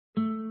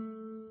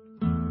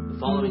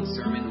following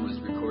sermon was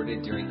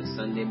recorded during the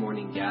Sunday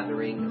morning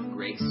gathering of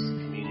Grace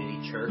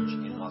Community Church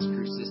in Las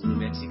Cruces, New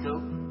Mexico.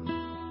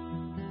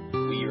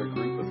 We are a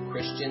group of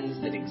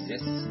Christians that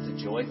exists to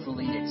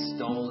joyfully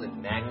extol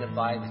and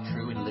magnify the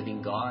true and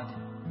living God,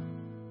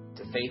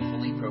 to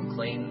faithfully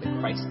proclaim the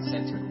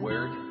Christ-centered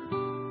word,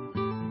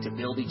 to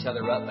build each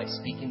other up by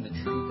speaking the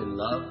truth in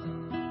love,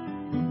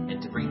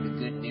 and to bring the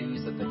good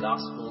news of the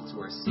gospel to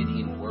our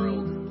city and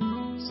world,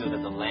 so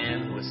that the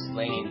Lamb who was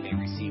slain may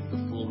receive the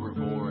full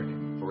reward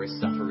for his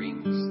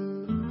sufferings.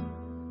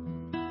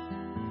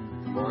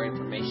 For more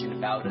information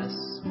about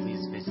us,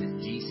 please visit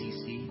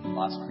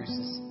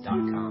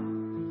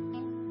gcclascruces.com.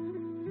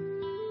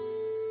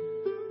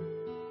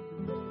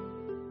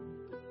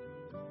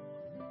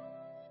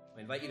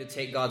 I invite you to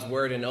take God's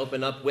word and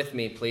open up with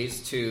me,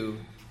 please, to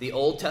the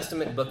Old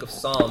Testament book of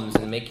Psalms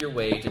and make your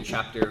way to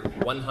chapter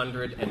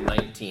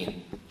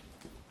 119.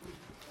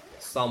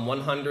 Psalm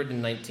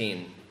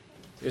 119.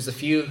 There's a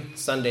few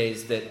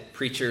Sundays that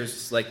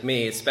preachers like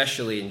me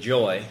especially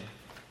enjoy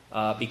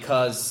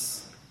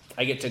because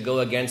I get to go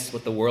against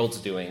what the world's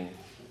doing.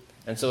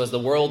 And so as the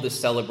world is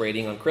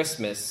celebrating on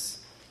Christmas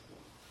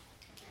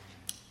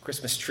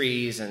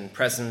trees and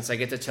presents, I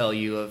get to tell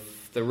you of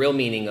the real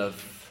meaning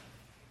of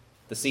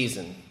the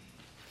season.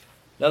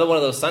 Another one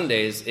of those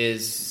Sundays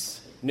is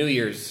New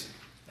Year's,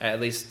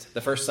 at least the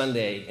first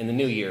Sunday in the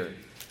new year.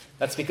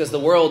 That's because the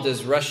world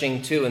is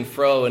rushing to and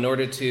fro in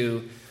order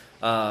to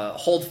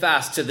hold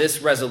fast to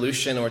this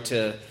resolution or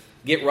to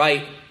get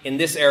right in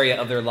this area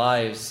of their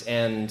lives.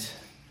 And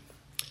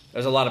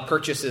there's a lot of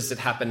purchases that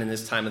happen in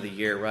this time of the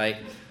year, right?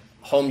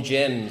 Home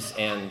gyms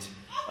and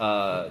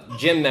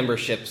gym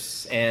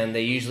memberships, and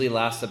they usually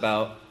last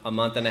about a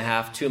month and a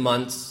half, 2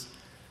 months,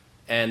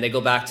 and they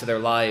go back to their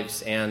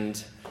lives.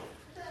 And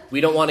we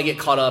don't want to get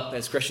caught up,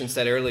 as Christian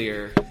said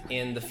earlier,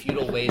 in the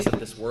futile ways of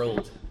this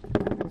world.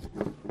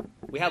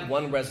 We have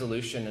one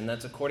resolution, and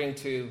that's according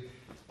to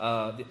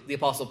the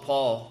Apostle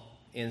Paul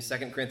in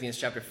 2 Corinthians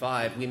chapter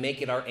 5. We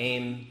make it our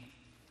aim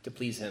to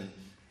please him.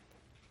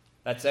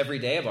 That's every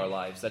day of our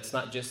lives. That's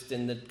not just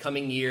in the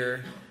coming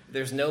year.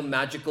 There's no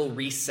magical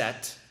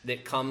reset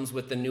that comes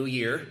with the new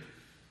year.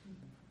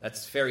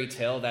 That's fairy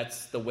tale.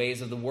 That's the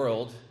ways of the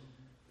world.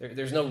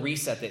 There's no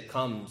reset that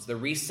comes. The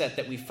reset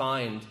that we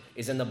find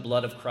is in the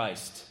blood of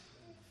Christ.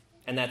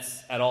 And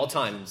that's at all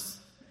times.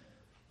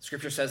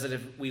 Scripture says that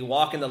if we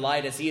walk in the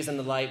light as he is in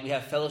the light, we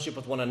have fellowship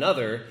with one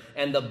another,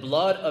 and the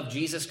blood of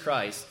Jesus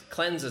Christ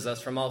cleanses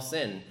us from all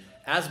sin.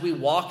 As we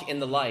walk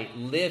in the light,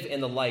 live in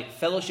the light,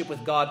 fellowship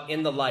with God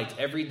in the light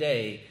every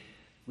day,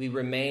 we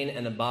remain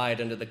and abide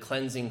under the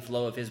cleansing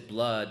flow of his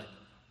blood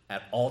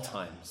at all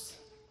times.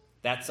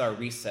 That's our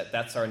reset.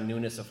 That's our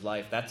newness of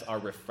life. That's our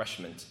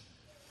refreshment.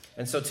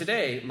 And so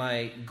today,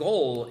 my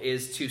goal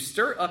is to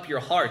stir up your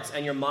hearts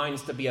and your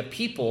minds to be a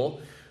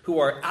people who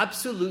are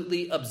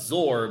absolutely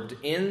absorbed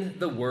in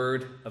the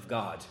Word of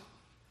God.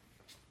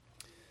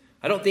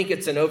 I don't think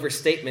it's an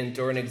overstatement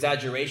or an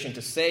exaggeration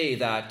to say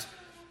that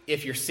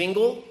if you're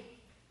single,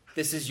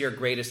 this is your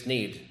greatest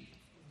need.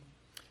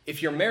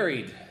 If you're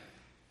married,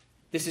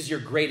 this is your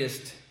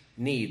greatest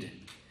need.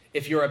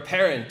 If you're a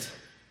parent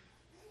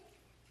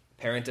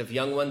of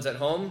young ones at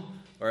home,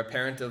 or a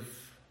parent of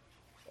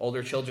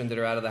older children that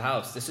are out of the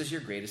house, this is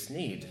your greatest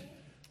need.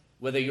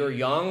 Whether you're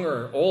young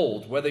or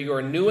old, whether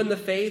you're new in the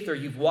faith or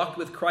you've walked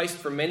with Christ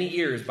for many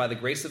years by the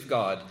grace of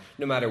God,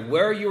 no matter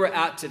where you are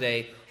at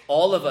today,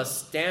 all of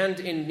us stand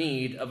in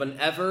need of an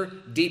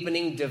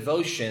ever-deepening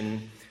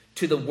devotion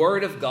to the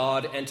Word of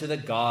God and to the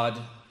God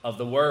of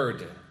the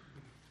Word.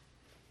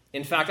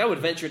 In fact, I would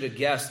venture to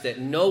guess that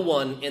no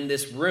one in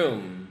this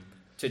room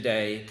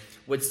today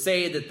would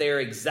say that they're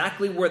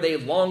exactly where they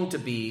long to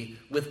be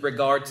with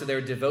regard to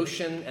their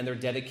devotion and their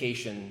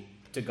dedication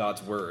to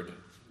God's Word.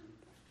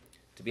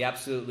 To be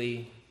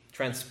absolutely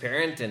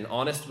transparent and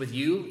honest with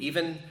you,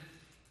 even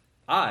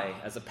I,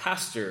 as a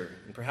pastor,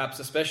 and perhaps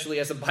especially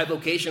as a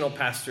bivocational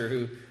pastor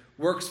who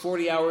works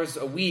 40 hours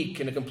a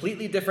week in a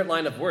completely different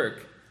line of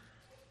work,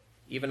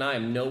 even I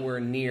am nowhere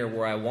near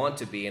where I want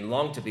to be and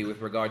long to be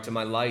with regard to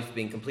my life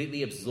being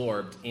completely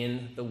absorbed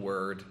in the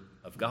Word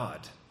of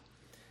God.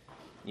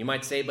 You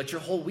might say, but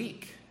your whole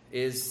week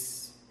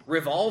is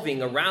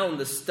revolving around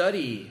the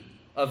study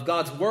of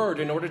God's Word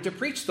in order to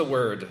preach the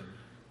Word.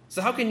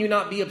 So how can you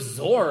not be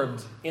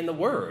absorbed in the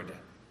Word?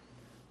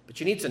 But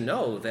you need to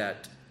know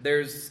that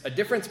there's a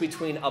difference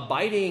between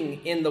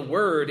abiding in the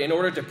Word in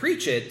order to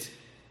preach it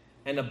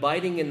and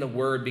abiding in the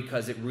Word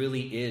because it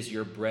really is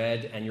your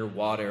bread and your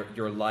water,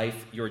 your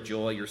life, your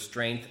joy, your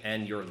strength,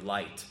 and your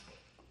light.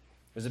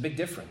 There's a big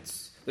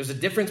difference. There's a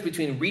difference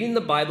between reading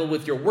the Bible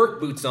with your work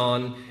boots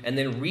on and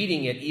then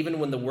reading it even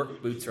when the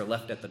work boots are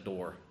left at the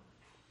door.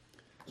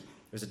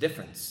 There's a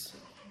difference.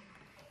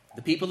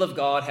 The people of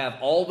God have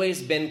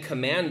always been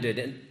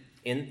commanded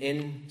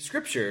in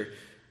Scripture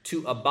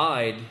to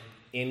abide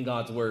in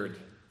God's Word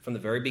from the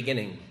very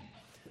beginning.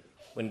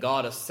 When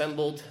God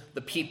assembled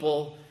the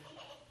people,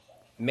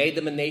 made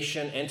them a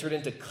nation, entered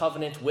into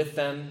covenant with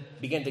them,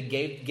 began to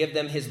give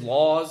them his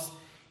laws,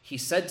 he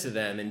said to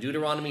them in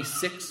Deuteronomy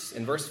 6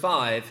 in verse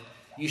 5,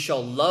 You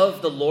shall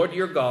love the Lord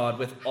your God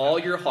with all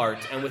your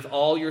heart and with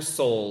all your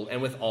soul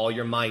and with all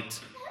your might.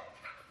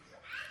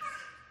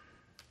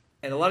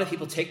 And a lot of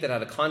people take that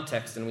out of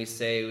context and we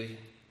say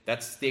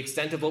that's the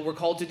extent of what we're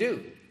called to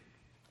do.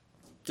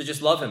 To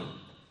just love him.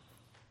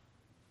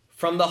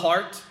 From the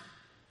heart,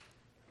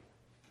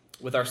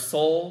 with our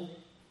soul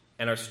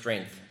and our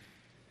strength.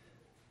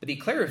 But he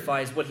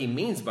clarifies what he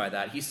means by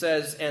that. He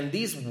says, and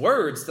these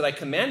words that I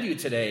command you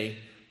today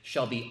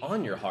shall be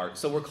on your heart.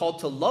 So we're called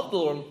to love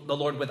the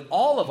Lord with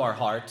all of our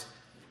heart,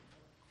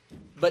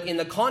 but in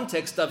the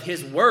context of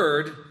his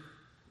word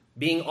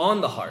being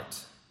on the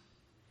heart.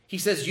 He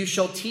says, you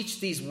shall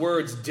teach these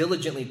words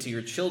diligently to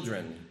your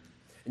children,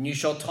 and you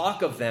shall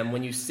talk of them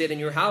when you sit in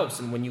your house,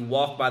 and when you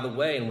walk by the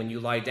way, and when you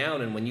lie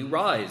down, and when you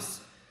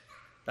rise.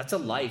 That's a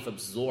life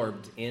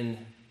absorbed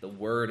in the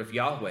word of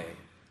Yahweh.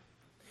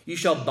 You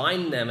shall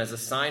bind them as a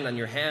sign on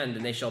your hand,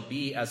 and they shall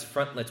be as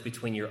frontlets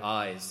between your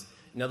eyes.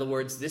 In other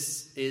words,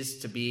 this is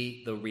to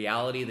be the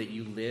reality that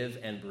you live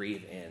and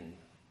breathe in.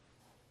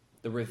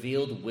 The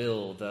revealed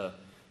will, the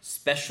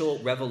special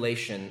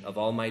revelation of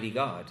Almighty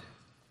God.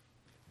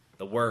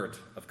 The Word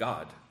of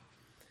God.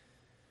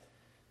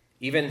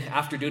 Even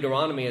after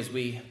Deuteronomy, as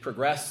we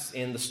progress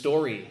in the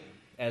story,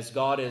 as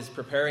God is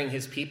preparing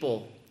his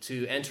people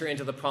to enter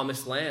into the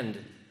promised land,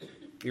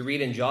 we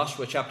read in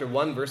Joshua chapter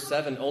 1, verse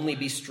 7, only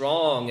be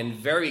strong and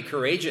very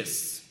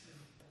courageous,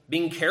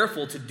 being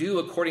careful to do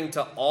according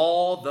to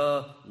all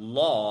the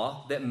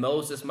law that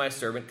Moses, my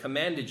servant,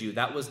 commanded you.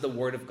 That was the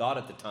word of God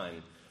at the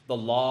time. The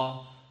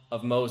law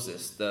of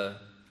Moses, the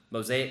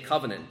Mosaic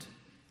covenant,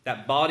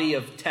 that body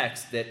of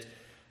text that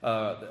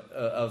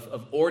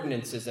of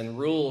ordinances and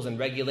rules and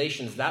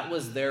regulations, that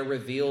was their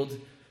revealed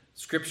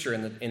scripture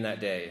in that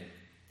day.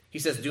 He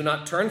says, do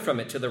not turn from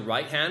it to the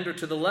right hand or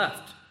to the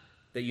left,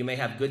 that you may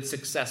have good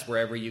success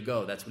wherever you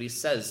go. That's what he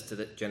says to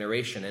the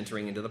generation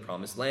entering into the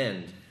promised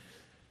land.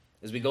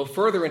 As we go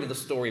further into the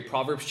story,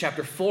 Proverbs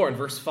chapter 4 and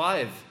verse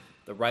 5,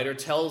 the writer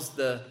tells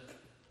the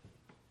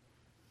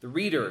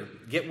reader,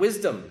 get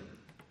wisdom,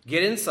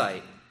 get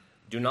insight.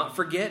 Do not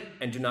forget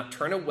and do not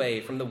turn away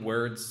from the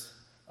words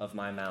of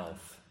my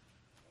mouth.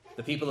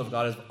 The people of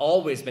God have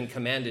always been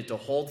commanded to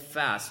hold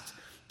fast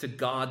to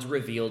God's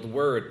revealed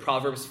word.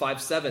 Proverbs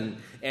 5:7,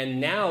 and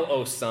now,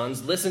 O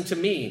sons, listen to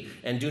me,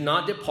 and do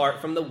not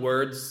depart from the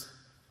words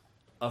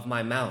of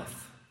my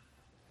mouth.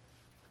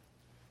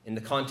 In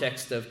the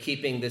context of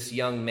keeping this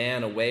young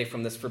man away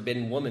from this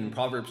forbidden woman,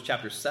 Proverbs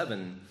chapter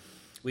 7,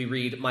 we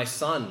read, my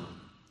son,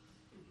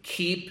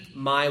 keep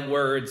my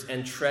words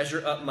and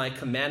treasure up my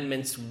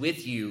commandments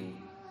with you.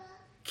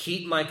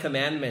 Keep my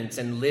commandments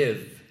and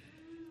live.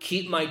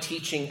 Keep my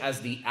teaching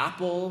as the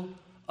apple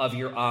of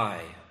your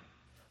eye.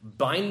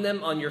 Bind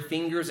them on your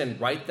fingers and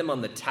write them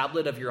on the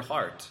tablet of your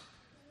heart.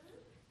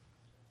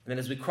 And then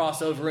as we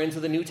cross over into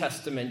the New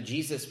Testament,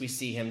 Jesus, we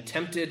see him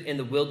tempted in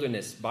the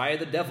wilderness by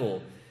the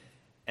devil.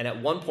 And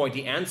at one point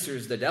he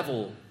answers the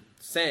devil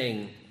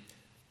saying,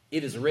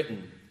 it is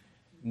written,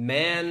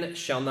 man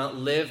shall not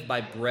live by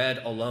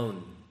bread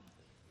alone,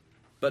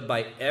 but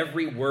by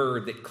every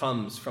word that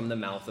comes from the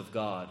mouth of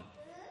God.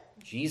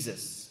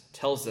 Jesus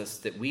tells us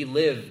that we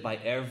live by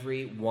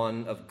every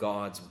one of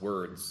God's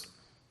words.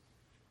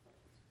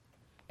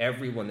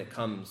 Every one that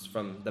comes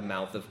from the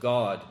mouth of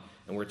God.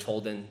 And we're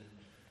told in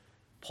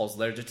Paul's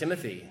letter to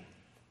Timothy,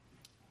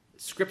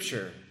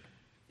 Scripture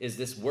is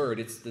this word.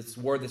 It's this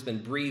word that's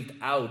been breathed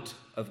out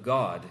of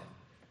God.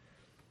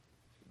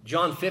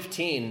 John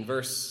 15,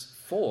 verse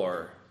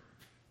 4,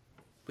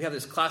 we have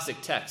this classic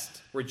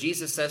text where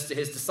Jesus says to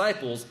his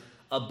disciples,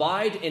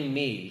 abide in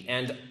me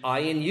and I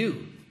in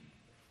you.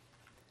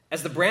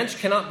 As the branch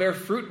cannot bear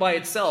fruit by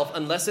itself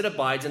unless it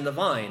abides in the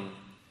vine,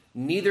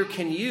 neither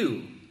can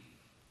you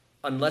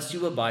unless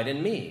you abide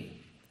in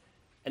me.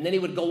 And then he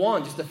would go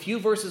on just a few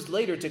verses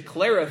later to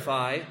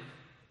clarify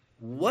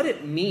what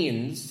it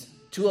means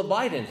to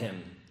abide in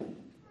him.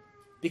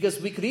 Because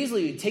we could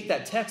easily take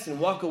that text and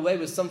walk away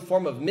with some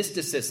form of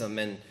mysticism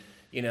and,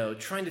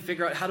 trying to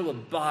figure out how to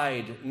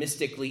abide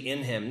mystically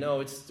in him.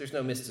 No, there's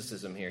no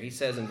mysticism here. He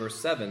says in verse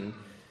 7,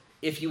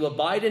 if you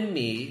abide in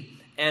me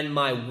and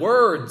my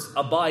words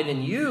abide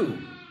in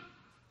you,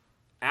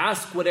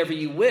 ask whatever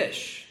you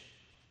wish,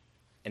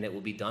 and it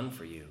will be done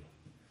for you.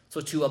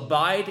 So to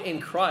abide in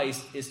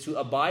Christ is to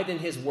abide in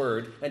his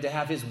word and to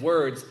have his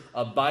words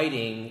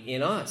abiding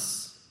in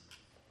us.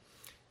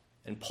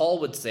 And Paul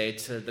would say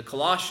to the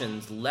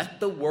Colossians, let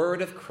the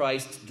word of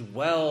Christ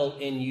dwell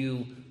in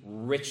you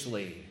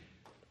richly,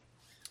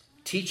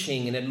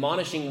 teaching and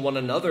admonishing one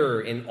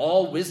another in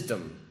all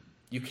wisdom.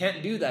 You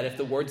can't do that if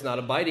the word's not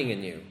abiding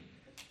in you.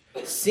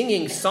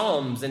 Singing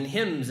psalms and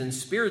hymns and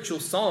spiritual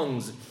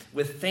songs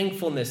with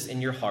thankfulness in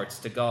your hearts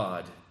to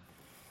God.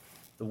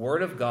 The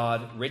word of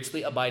God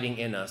richly abiding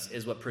in us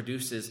is what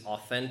produces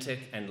authentic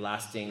and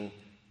lasting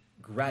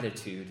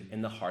gratitude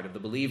in the heart of the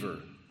believer.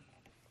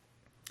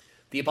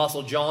 The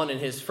Apostle John, in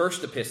his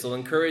first epistle,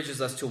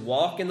 encourages us to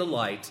walk in the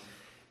light,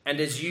 and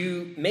as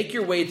you make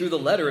your way through the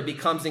letter, it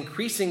becomes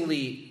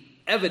increasingly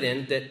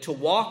evident that to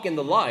walk in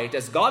the light,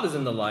 as God is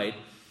in the light,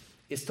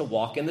 is to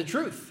walk in the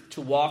truth, to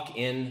walk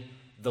in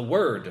the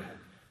Word.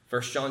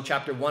 1 John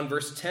chapter 1,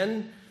 verse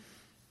 10,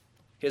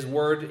 his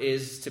Word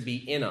is to be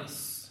in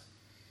us.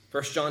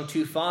 1 John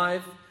 2,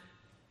 5,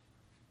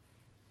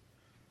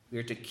 we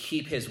are to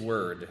keep his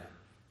Word.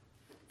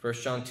 1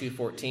 John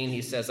 2:14,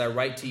 he says, I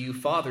write to you,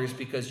 fathers,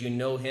 because you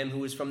know him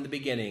who is from the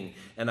beginning.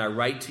 And I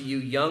write to you,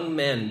 young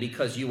men,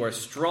 because you are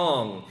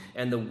strong,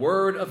 and the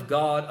word of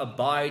God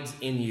abides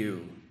in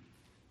you,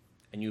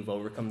 and you've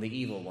overcome the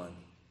evil one.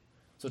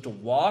 So to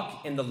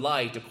walk in the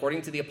light,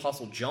 according to the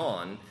Apostle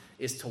John,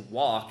 is to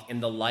walk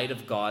in the light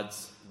of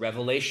God's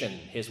revelation,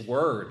 his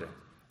word.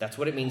 That's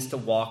what it means to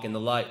walk in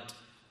the light.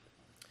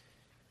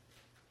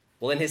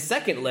 Well, in his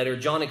second letter,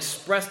 John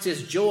expressed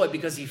his joy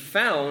because he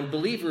found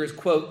believers,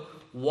 quote,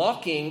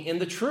 walking in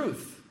the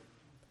truth,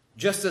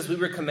 just as we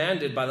were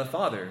commanded by the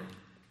Father.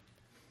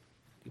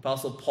 The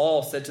Apostle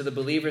Paul said to the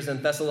believers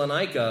in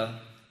Thessalonica,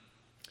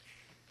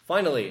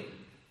 finally,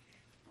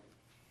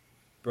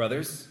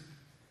 brothers,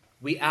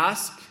 we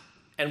ask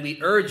and we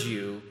urge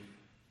you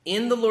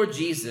in the Lord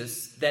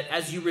Jesus that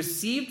as you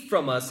received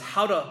from us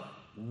how to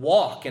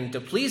walk and to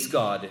please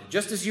God,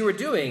 just as you were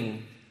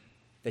doing,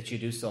 that you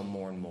do so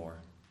more and more.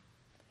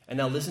 And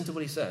now listen to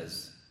what he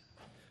says.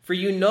 For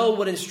you know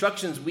what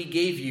instructions we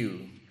gave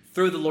you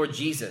through the Lord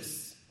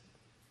Jesus.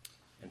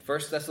 In 1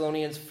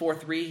 Thessalonians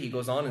 4:3, he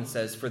goes on and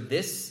says, for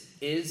this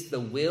is the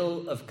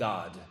will of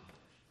God,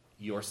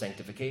 your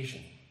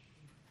sanctification.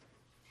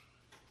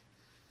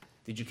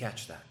 Did you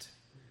catch that?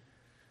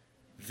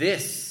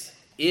 This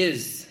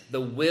is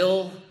the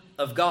will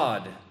of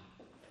God,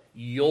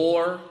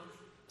 your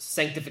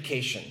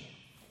sanctification.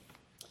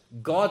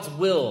 God's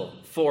will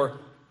for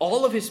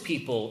all of his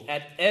people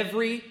at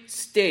every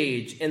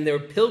stage in their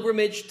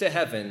pilgrimage to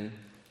heaven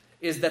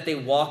is that they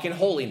walk in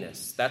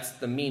holiness. That's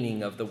the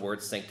meaning of the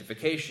word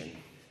sanctification.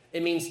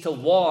 It means to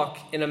walk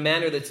in a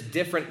manner that's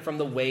different from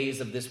the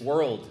ways of this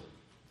world.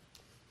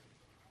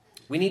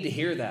 We need to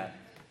hear that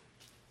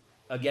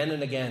again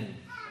and again.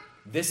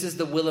 This is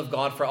the will of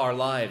God for our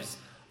lives,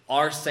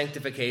 our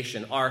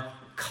sanctification, our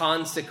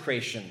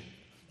consecration,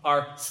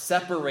 our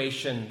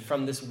separation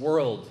from this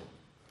world,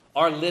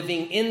 are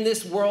living in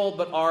this world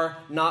but are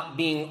not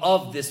being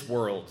of this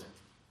world.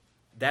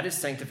 That is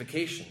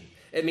sanctification.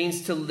 It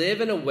means to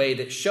live in a way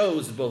that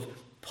shows both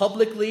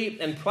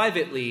publicly and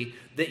privately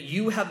that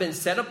you have been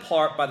set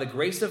apart by the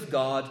grace of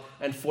God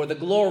and for the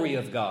glory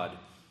of God.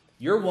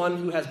 You're one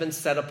who has been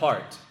set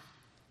apart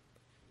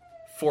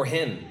for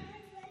him.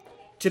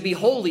 To be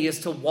holy is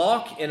to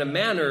walk in a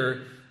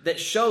manner that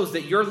shows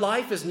that your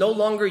life is no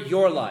longer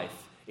your life.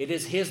 It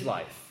is his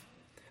life.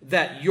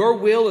 That your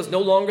will is no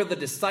longer the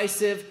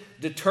decisive,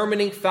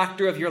 determining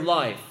factor of your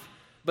life,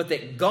 but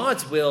that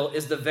God's will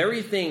is the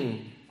very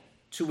thing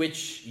to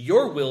which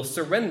your will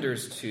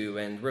surrenders to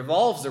and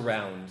revolves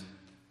around.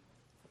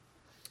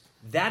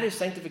 That is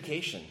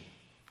sanctification.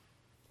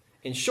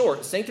 In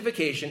short,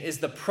 sanctification is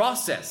the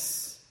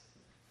process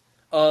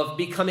of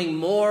becoming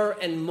more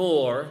and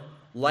more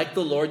like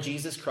the Lord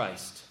Jesus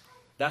Christ.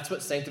 That's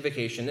what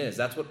sanctification is.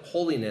 That's what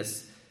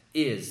holiness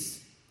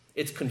is.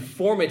 It's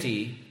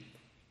conformity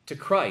to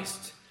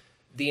Christ.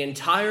 The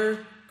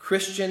entire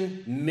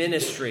Christian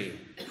ministry,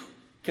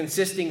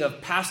 consisting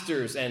of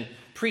pastors and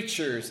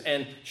preachers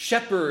and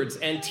shepherds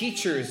and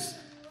teachers,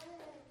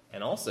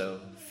 and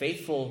also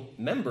faithful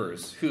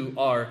members who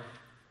are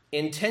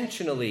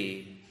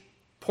intentionally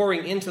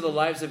pouring into the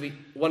lives of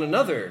one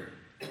another.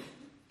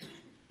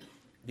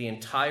 The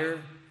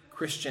entire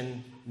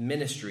Christian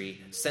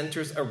ministry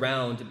centers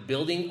around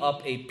building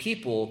up a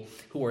people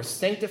who are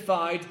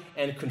sanctified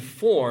and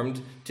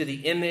conformed to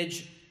the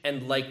image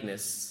and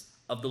likeness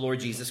of the Lord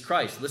Jesus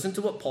Christ. Listen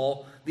to what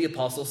Paul the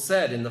Apostle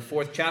said in the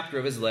 4th chapter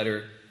of his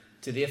letter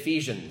to the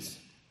Ephesians.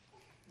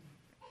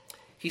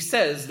 He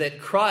says that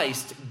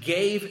Christ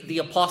gave the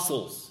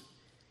apostles,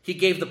 he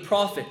gave the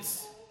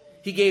prophets,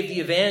 he gave the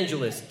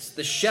evangelists,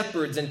 the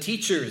shepherds and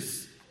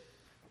teachers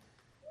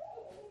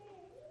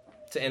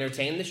to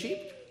entertain the sheep,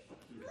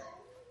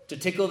 to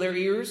tickle their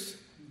ears,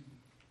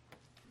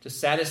 to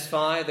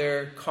satisfy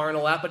their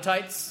carnal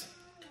appetites,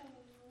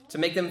 to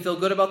make them feel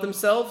good about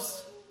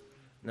themselves.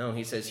 No,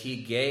 he says he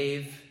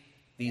gave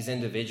these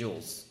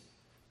individuals,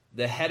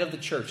 the head of the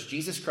church,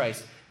 Jesus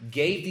Christ,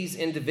 gave these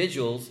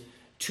individuals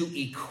to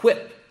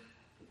equip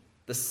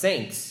the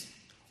saints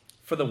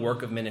for the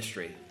work of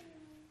ministry,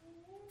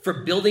 for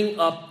building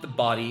up the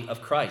body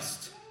of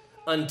Christ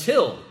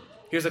until,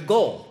 here's a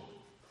goal.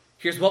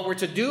 Here's what we're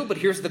to do, but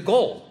here's the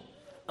goal.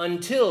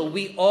 Until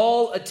we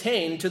all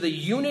attain to the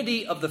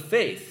unity of the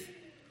faith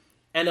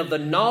and of the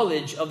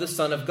knowledge of the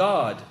Son of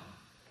God,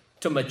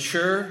 to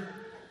mature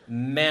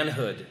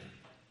manhood,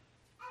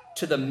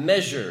 to the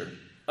measure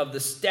of the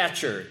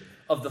stature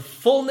of the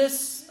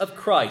fullness of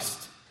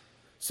Christ,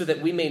 so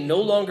that we may no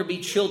longer be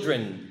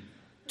children,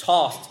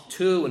 tossed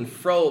to and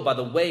fro by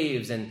the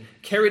waves and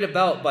carried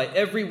about by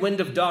every wind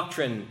of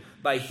doctrine,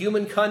 by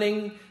human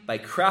cunning, by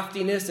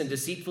craftiness and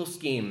deceitful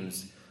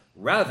schemes.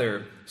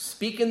 Rather,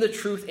 speaking the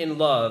truth in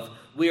love,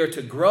 we are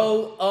to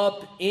grow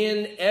up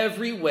in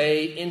every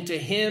way into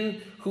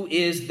him who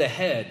is the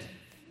head,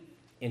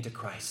 into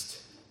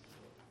Christ.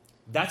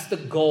 That's the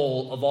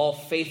goal of all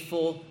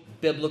faithful,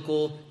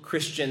 biblical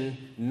Christian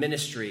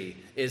ministry,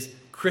 is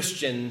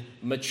Christian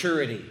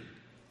maturity.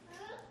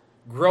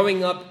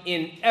 Growing up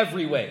in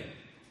every way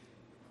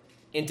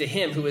into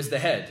him who is the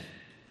head.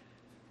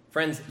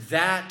 Friends,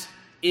 that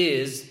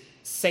is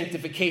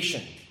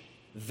sanctification.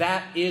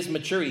 That is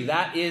maturity.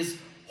 That is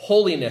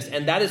holiness.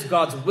 And that is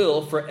God's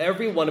will for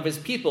every one of his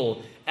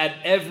people at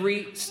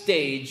every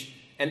stage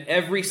and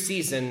every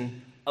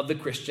season of the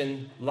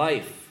Christian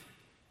life.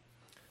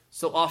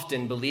 So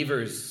often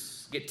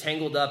believers get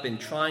tangled up in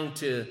trying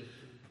to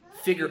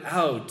figure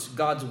out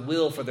God's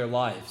will for their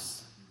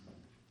lives.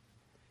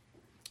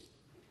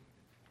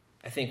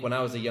 I think when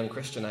I was a young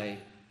Christian, I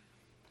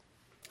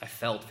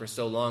felt for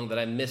so long that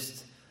I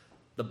missed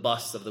the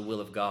bus of the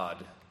will of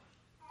God,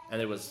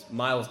 and it was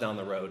miles down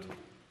the road.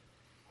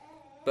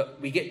 But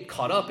we get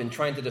caught up in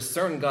trying to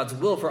discern God's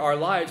will for our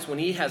lives when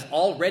he has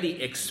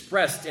already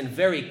expressed in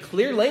very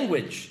clear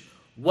language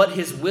what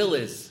his will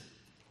is.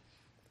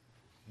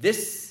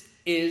 This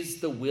is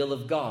the will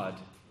of God,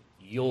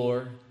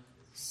 your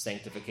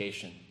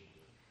sanctification.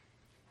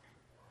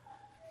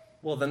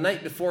 Well, the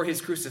night before his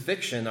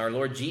crucifixion, our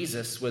Lord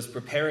Jesus was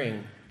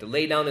preparing to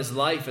lay down his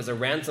life as a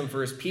ransom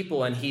for his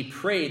people, and he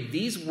prayed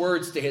these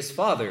words to his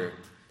Father,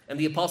 and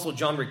the Apostle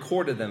John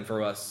recorded them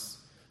for us.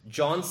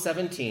 John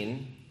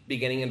 17,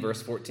 beginning in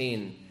verse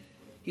 14.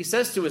 He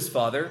says to his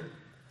Father,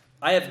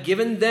 I have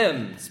given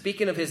them,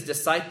 speaking of his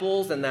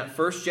disciples and that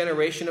first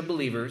generation of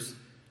believers,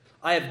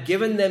 I have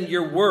given them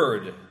your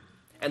word,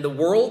 and the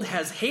world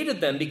has hated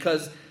them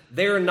because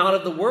they are not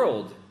of the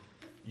world,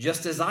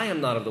 just as I am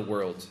not of the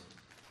world.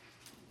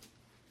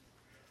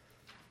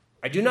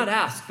 I do not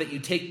ask that you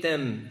take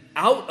them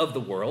out of the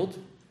world,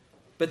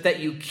 but that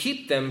you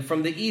keep them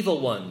from the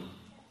evil one.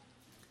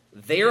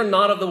 They are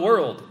not of the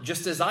world,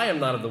 just as I am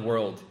not of the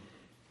world.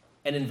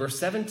 And in verse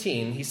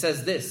 17, he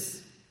says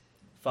this,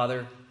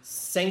 Father,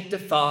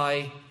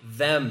 sanctify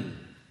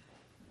them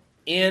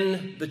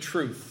in the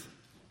truth.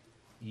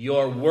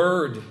 Your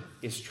word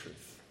is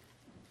truth.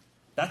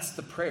 That's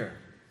the prayer.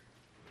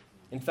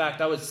 In fact,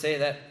 I would say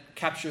that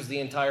captures the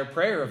entire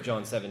prayer of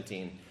John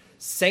 17.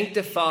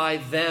 Sanctify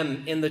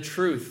them in the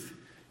truth.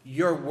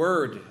 Your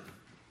word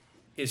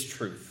is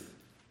truth.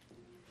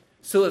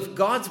 So if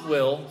God's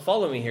will,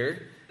 follow me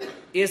here,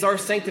 is our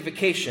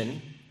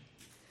sanctification,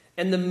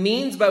 and the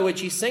means by which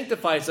he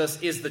sanctifies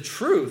us is the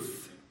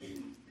truth,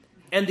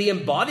 and the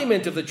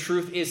embodiment of the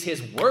truth is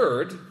his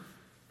word,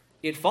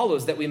 it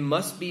follows that we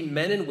must be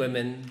men and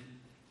women,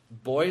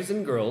 boys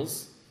and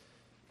girls,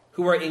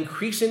 who are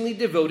increasingly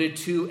devoted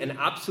to and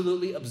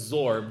absolutely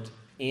absorbed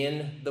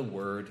in the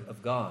word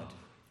of God.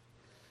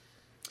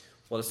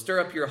 Well, to stir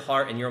up your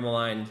heart and your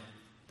mind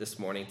this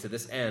morning to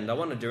this end, I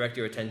want to direct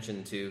your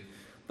attention to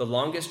the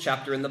longest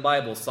chapter in the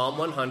Bible, Psalm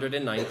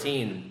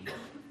 119.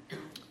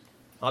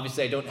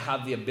 Obviously, I don't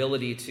have the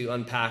ability to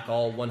unpack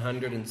all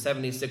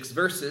 176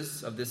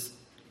 verses of this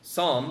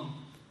psalm,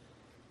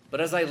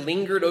 but as I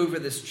lingered over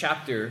this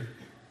chapter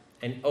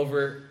and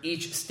over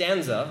each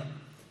stanza,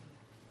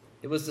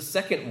 it was the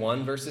second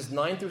one, verses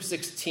 9 through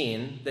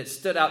 16, that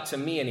stood out to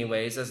me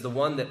anyways as the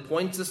one that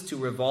points us to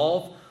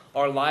revolve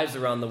our lives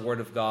around the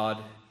Word of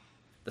God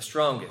the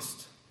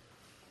strongest,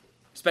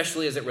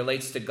 especially as it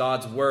relates to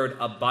God's Word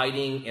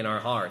abiding in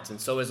our hearts.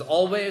 And so as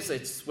always,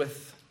 it's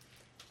with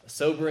a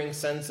sobering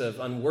sense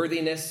of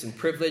unworthiness and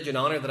privilege and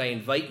honor that I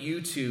invite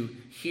you to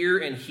hear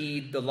and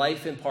heed the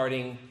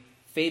life-imparting,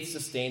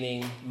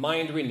 faith-sustaining,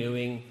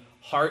 mind-renewing,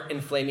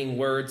 heart-inflaming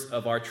words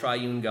of our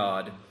triune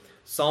God.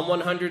 Psalm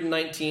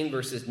 119,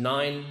 verses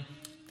 9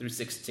 through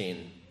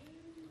 16.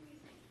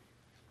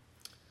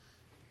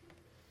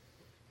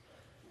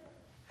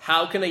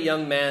 How can a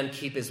young man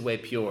keep his way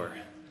pure?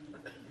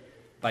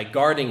 By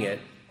guarding it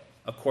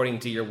according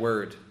to your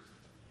word.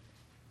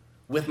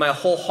 With my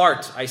whole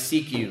heart I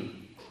seek you.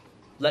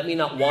 Let me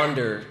not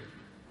wander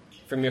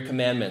from your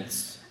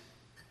commandments.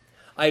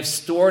 I have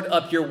stored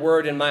up your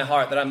word in my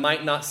heart that I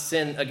might not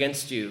sin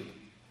against you.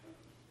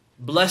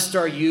 Blessed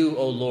are you,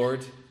 O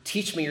Lord.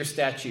 Teach me your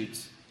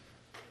statutes.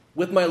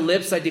 With my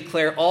lips I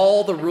declare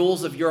all the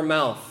rules of your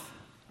mouth.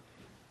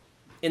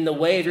 In the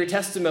way of your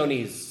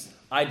testimonies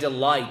I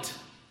delight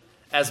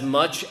as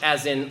much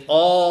as in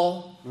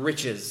all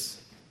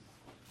riches.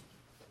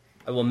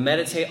 I will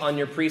meditate on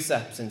your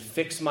precepts and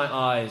fix my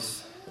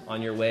eyes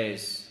on your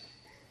ways.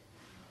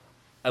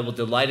 I will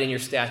delight in your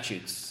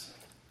statutes.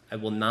 I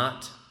will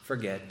not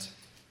forget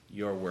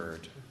your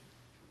word.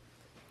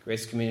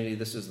 Grace Community,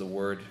 this is the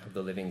word of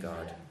the living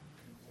God.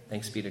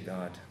 Thanks be to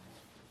God.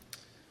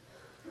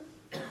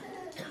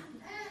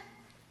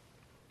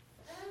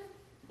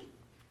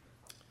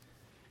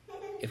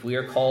 If we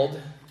are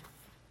called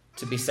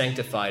to be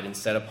sanctified and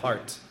set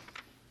apart,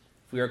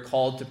 if we are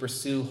called to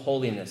pursue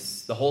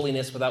holiness, the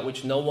holiness without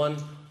which no one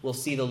will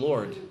see the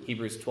Lord,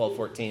 Hebrews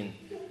 12:14,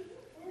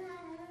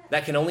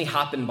 that can only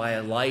happen by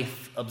a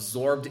life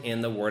absorbed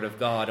in the Word of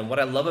God. And what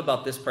I love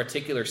about this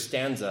particular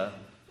stanza,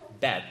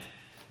 Beth,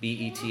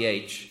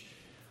 B-E-T-H,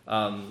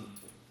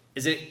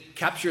 is it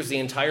captures the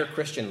entire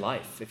Christian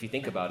life, if you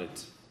think about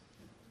it.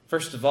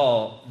 First of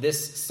all,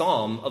 this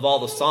psalm of all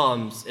the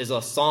psalms is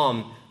a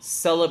psalm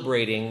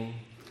celebrating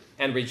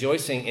and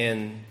rejoicing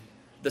in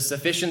the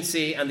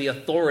sufficiency and the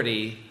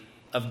authority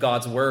of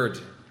God's word.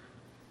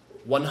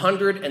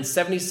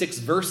 176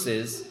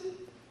 verses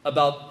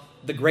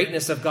about the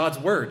greatness of God's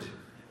word,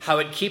 how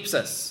it keeps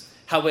us,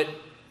 how it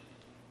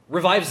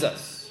revives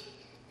us,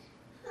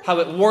 how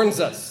it warns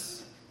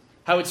us,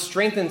 how it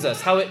strengthens us,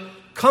 how it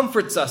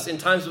comforts us in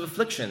times of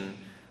affliction.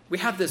 We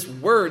have this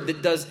word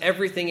that does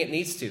everything it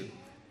needs to.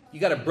 You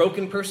got a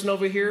broken person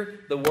over here,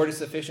 the word is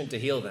sufficient to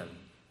heal them.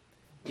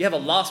 You have a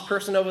lost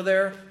person over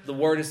there, the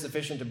word is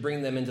sufficient to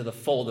bring them into the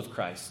fold of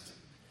Christ.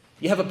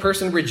 You have a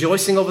person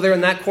rejoicing over there in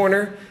that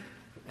corner,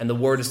 and the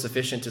word is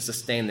sufficient to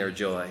sustain their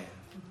joy.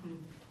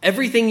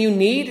 Everything you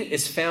need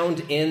is found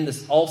in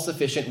this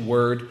all-sufficient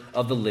word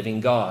of the living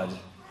God.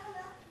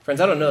 Friends,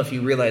 I don't know if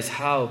you realize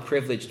how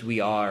privileged we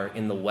are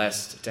in the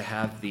West to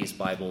have these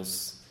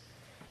Bibles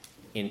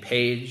in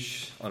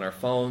page, on our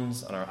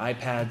phones, on our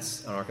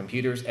iPads, on our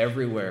computers,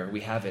 everywhere.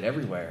 We have it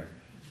everywhere.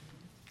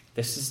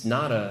 This is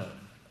not a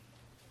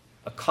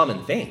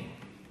common thing.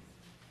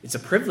 It's a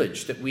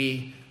privilege that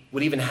we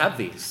would even have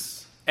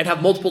these and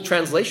have multiple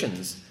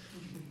translations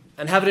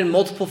and have it in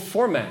multiple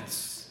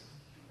formats.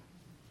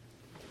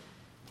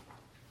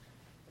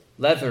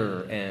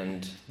 Leather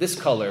and this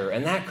color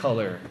and that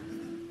color.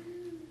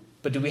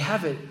 But do we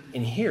have it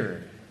in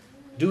here?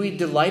 Do we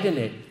delight in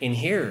it in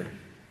here?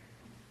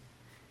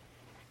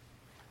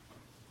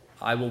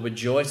 I will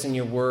rejoice in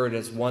your word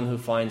as one who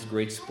finds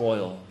great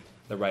spoil,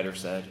 the writer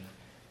said.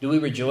 Do we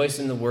rejoice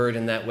in the word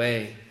in that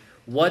way?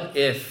 What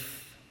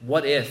if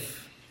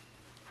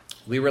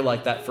we were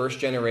like that first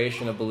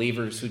generation of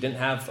believers who didn't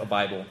have a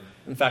Bible?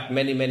 In fact,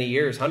 many, many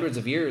years, hundreds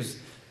of years,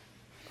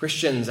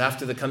 Christians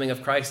after the coming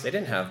of Christ, they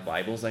didn't have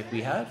Bibles like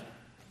we had.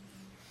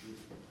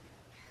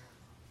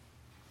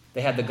 They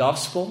had the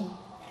gospel.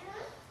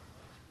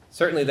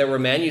 Certainly there were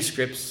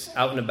manuscripts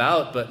out and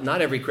about, but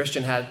not every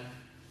Christian had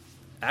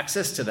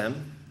access to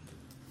them.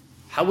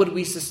 How would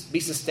we be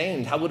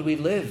sustained? How would we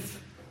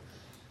live?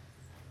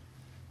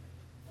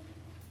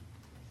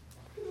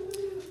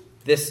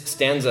 This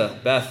stanza,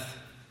 Beth,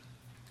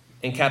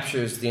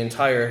 encaptures the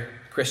entire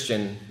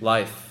Christian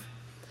life.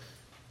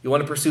 You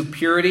want to pursue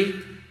purity?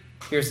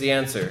 Here's the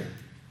answer.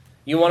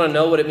 You want to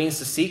know what it means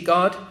to seek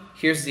God?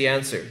 Here's the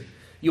answer.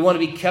 You want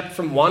to be kept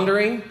from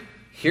wandering?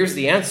 Here's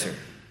the answer.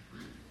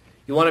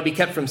 You want to be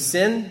kept from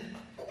sin?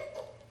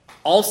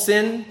 All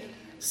sin,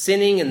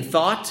 sinning in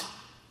thought,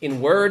 in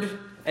word,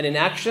 and in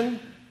action?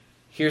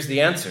 Here's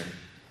the answer.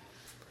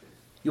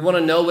 You want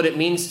to know what it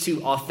means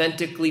to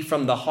authentically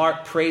from the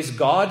heart praise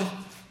God?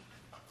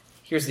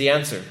 Here's the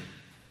answer.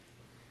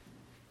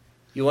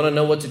 You want to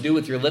know what to do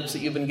with your lips that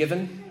you've been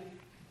given?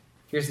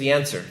 Here's the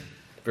answer.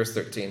 Verse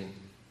 13.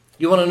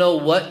 You want to know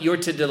what you're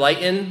to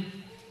delight in?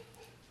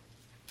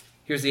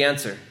 Here's the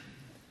answer.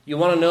 You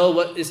want to know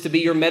what is to be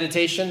your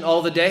meditation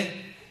all the day?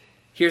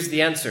 Here's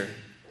the answer.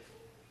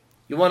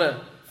 You want to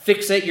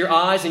fixate your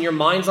eyes and your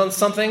minds on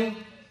something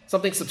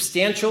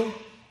substantial,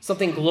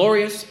 something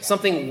glorious,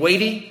 something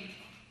weighty,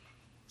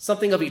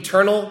 something of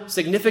eternal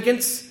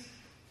significance?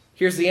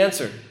 Here's the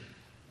answer.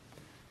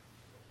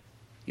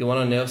 You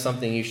want to know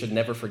something you should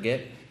never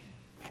forget?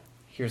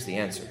 Here's the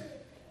answer.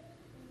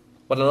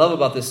 What I love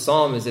about this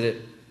psalm is that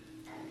it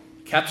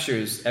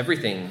captures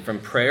everything from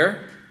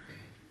prayer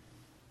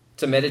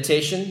to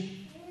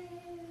meditation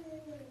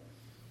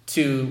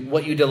to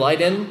what you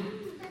delight in,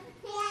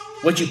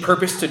 what you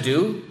purpose to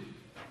do.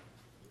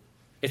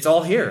 It's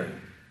all here.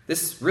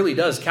 This really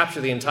does capture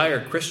the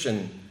entire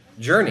Christian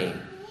journey.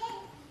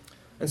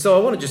 And so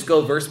I want to just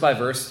go verse by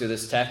verse through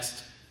this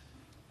text.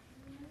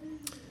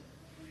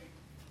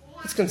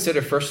 Let's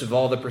consider, first of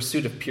all, the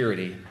pursuit of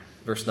purity.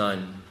 Verse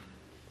 9.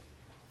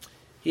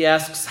 He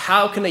asks,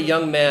 how can a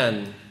young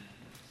man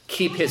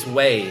keep his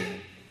way,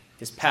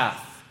 his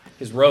path,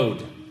 his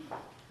road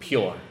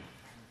pure?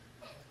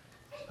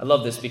 I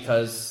love this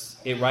because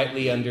it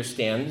rightly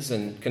understands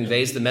and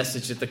conveys the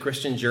message that the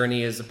Christian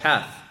journey is a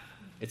path.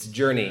 It's a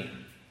journey.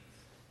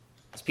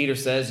 As Peter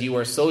says, you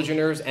are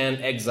sojourners and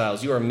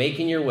exiles. You are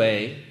making your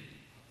way,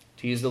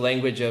 to use the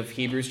language of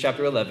Hebrews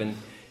chapter 11,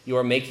 you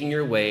are making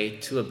your way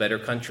to a better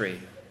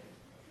country,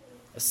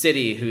 a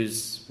city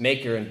whose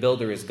maker and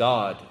builder is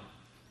God.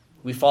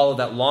 We follow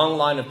that long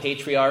line of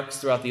patriarchs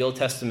throughout the Old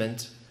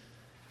Testament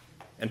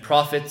and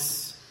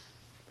prophets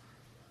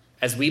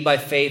as we by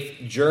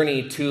faith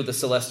journey to the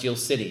celestial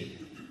city.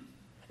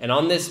 And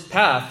on this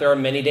path, there are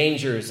many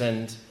dangers.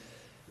 And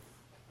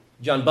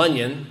John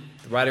Bunyan,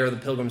 the writer of the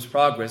Pilgrim's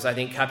Progress, I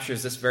think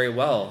captures this very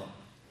well.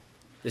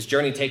 This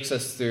journey takes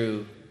us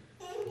through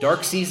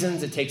dark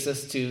seasons. It takes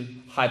us to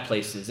high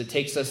places. It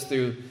takes us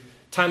through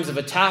times of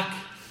attack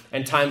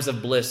and times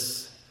of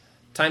bliss,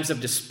 times of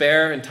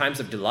despair and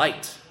times of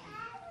delight.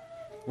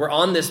 We're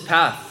on this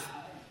path.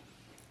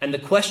 And the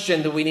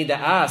question that we need to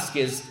ask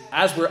is,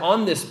 as we're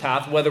on this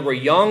path, whether we're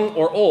young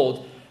or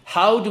old,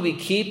 how do we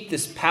keep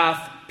this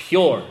path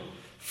pure,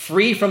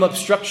 free from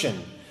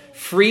obstruction,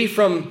 free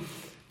from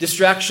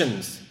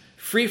distractions,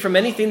 free from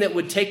anything that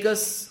would take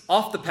us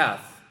off the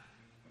path?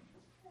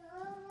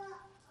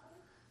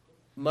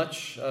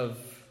 much of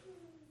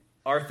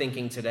our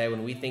thinking today,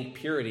 when we think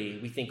purity,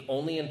 we think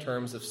only in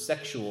terms of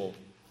sexual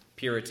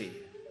purity.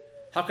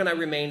 How can I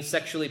remain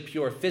sexually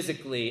pure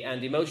physically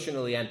and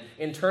emotionally and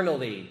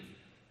internally?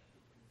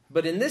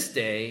 But in this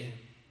day,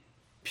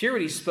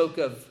 purity spoke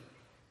of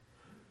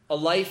a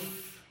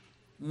life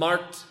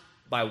marked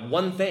by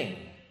one thing,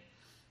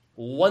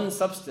 one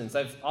substance.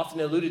 I've often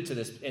alluded to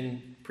this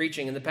in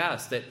preaching in the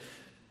past, that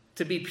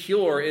to be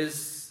pure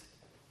is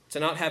to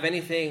not have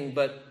anything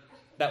but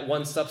that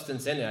one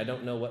substance in it. I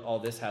don't know what all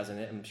this has in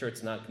it. I'm sure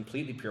it's not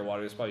completely pure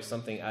water. There's probably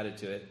something added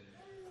to it.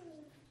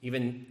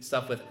 Even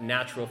stuff with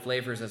natural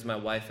flavors, as my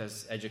wife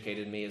has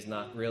educated me, is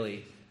not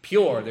really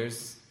pure.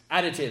 There's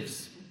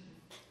additives.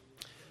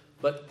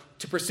 But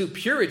to pursue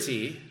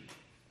purity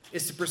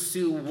is to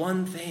pursue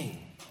one thing.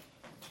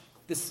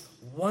 This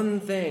one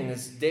thing,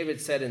 as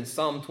David said in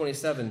Psalm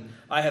 27,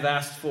 I have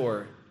asked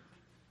for.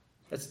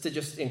 That's to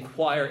just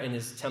inquire in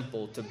his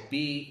temple, to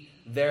be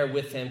there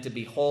with him, to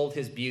behold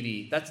his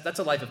beauty. That's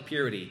a life of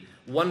purity.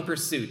 One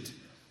pursuit.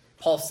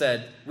 Paul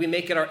said, we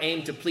make it our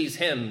aim to please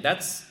him.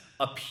 That's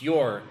a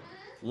pure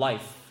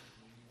life.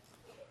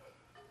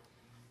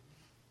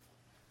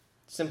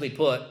 Simply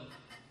put,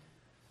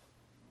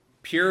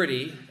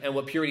 purity and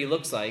what purity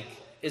looks like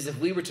is if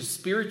we were to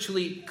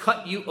spiritually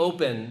cut you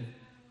open,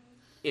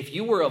 if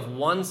you were of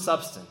one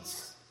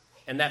substance,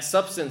 and that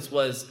substance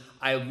was,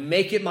 I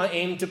make it my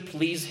aim to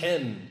please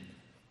him,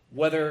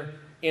 whether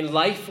in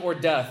life or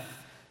death,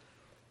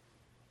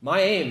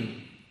 my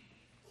aim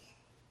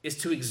is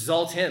to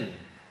exalt him.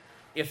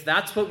 If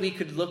that's what we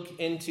could look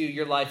into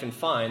your life and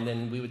find,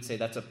 then we would say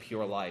that's a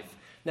pure life.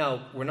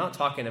 Now, we're not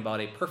talking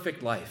about a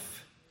perfect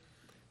life,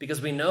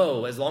 because we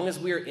know as long as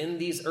we're in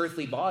these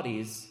earthly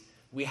bodies,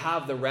 we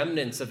have the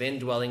remnants of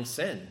indwelling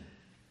sin.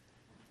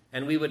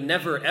 And we would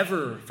never,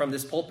 ever, from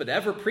this pulpit,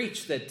 ever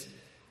preach that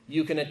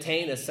you can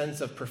attain a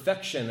sense of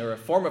perfection or a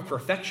form of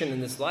perfection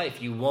in this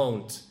life. You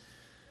won't.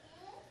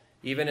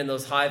 Even in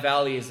those high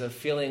valleys of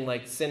feeling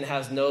like sin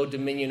has no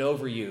dominion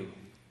over you,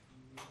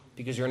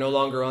 because you're no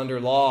longer under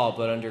law,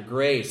 but under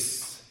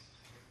grace,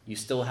 you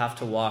still have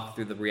to walk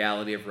through the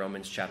reality of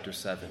Romans chapter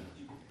 7,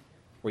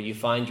 where you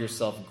find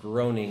yourself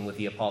groaning with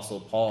the Apostle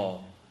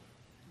Paul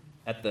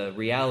at the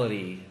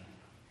reality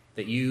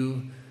that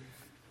you,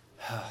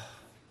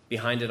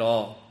 behind it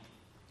all,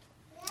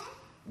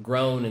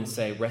 groan and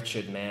say,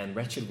 wretched man,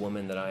 wretched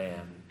woman that I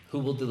am, who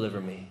will deliver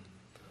me?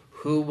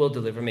 Who will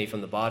deliver me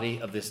from the body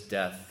of this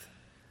death?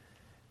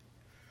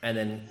 And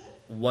then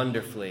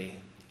wonderfully,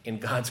 in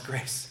God's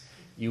grace,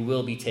 you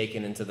will be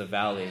taken into the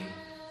valley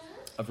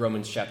of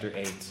Romans chapter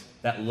 8,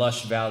 that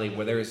lush valley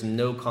where there is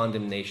no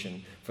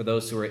condemnation for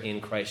those who are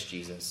in Christ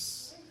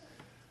Jesus,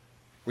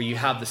 where you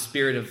have the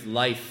Spirit of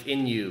life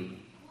in you,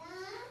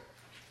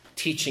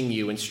 teaching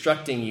you,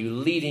 instructing you,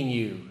 leading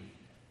you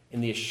in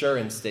the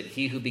assurance that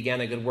he who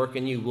began a good work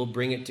in you will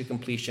bring it to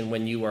completion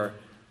when you are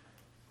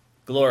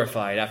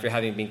glorified. After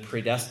having been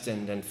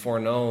predestined and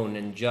foreknown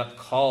and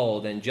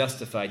called and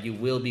justified, you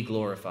will be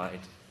glorified.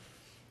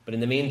 But in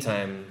the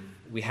meantime,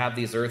 we have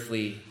these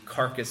earthly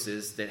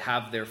carcasses that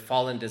have their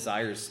fallen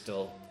desires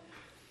still.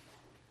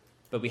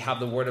 But we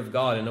have the Word of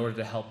God in order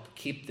to help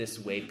keep this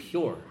way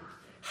pure.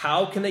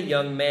 How can a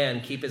young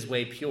man keep his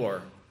way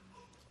pure?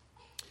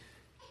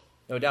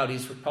 No doubt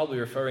he's probably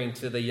referring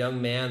to the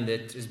young man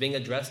that is being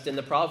addressed in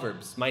the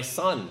Proverbs. My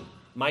son,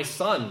 my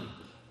son,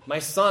 my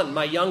son,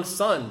 my young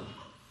son.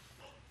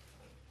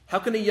 How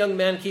can a young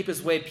man keep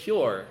his way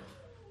pure?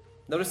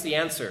 Notice the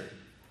answer.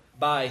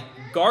 By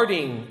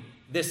guarding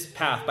this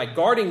path, by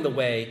guarding the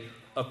way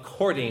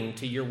according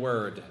to your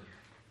word.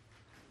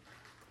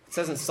 It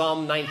says in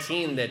Psalm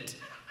 19 that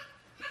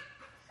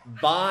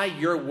by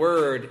your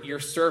word your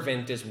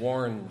servant is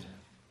warned.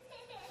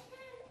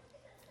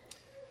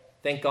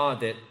 Thank God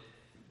that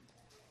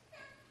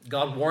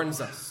God warns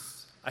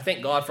us. I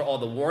thank God for all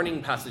the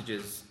warning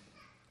passages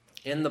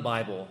in the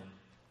Bible.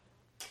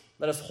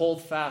 Let us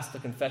hold fast the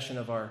confession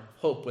of our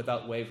hope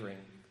without wavering,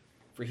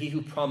 for he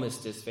who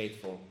promised is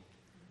faithful.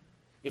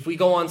 If we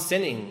go on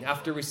sinning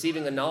after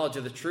receiving a knowledge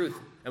of the truth,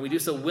 and we do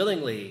so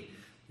willingly,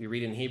 we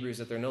read in Hebrews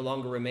that there no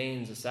longer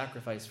remains a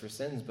sacrifice for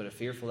sins, but a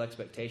fearful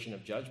expectation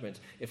of judgment.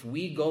 If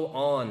we go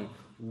on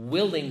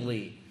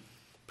willingly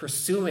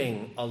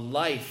pursuing a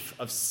life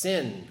of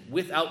sin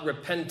without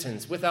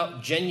repentance,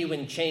 without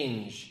genuine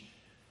change,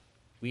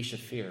 we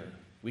should fear.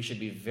 We should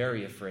be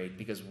very afraid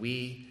because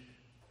we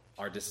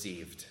are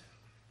deceived.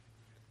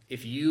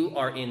 If you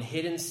are in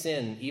hidden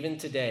sin even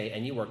today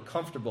and you are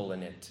comfortable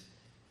in it,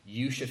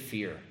 you should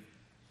fear.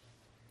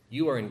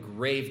 You are in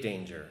grave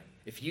danger.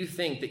 If you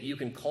think that you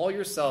can call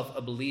yourself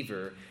a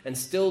believer and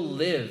still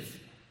live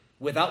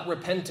without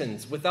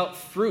repentance, without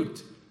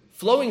fruit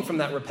flowing from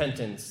that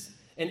repentance,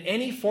 in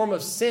any form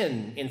of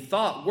sin, in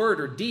thought,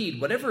 word, or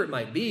deed, whatever it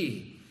might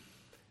be,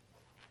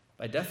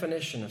 by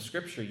definition of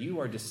Scripture, you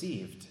are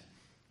deceived.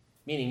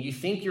 Meaning you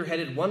think you're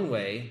headed one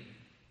way,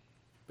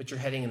 but you're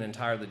heading in an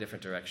entirely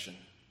different direction.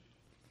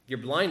 You're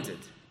blinded.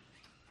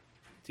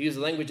 To use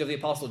the language of the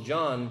Apostle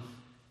John,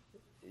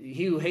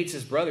 he who hates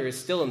his brother is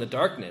still in the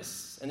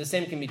darkness. And the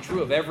same can be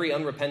true of every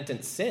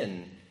unrepentant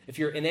sin. If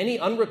you're in any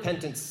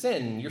unrepentant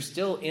sin, you're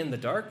still in the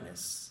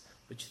darkness,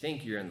 but you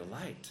think you're in the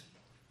light.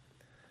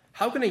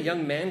 How can a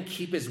young man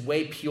keep his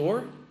way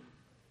pure,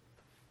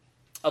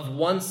 of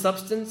one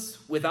substance,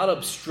 without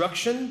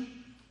obstruction?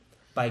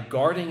 By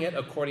guarding it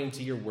according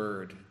to your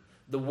word.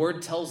 The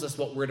word tells us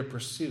what we're to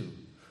pursue.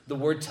 The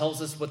word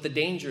tells us what the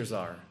dangers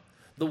are.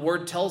 The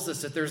word tells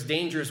us that there's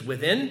dangers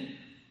within,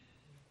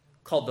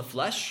 called the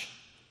flesh,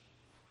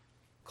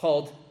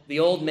 called the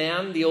old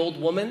man, the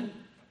old woman.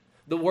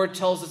 The word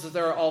tells us that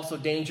there are also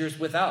dangers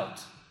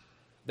without.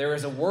 There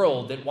is a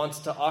world that wants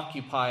to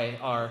occupy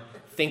our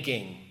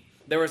thinking.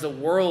 There is a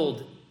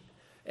world,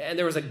 and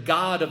there is a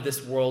God of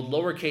this world,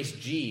 lowercase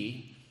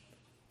g,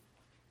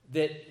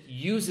 that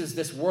uses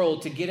this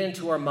world to get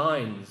into our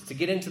minds, to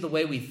get into the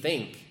way we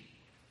think,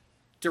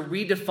 to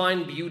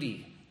redefine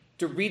beauty,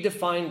 to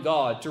redefine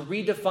God, to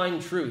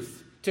redefine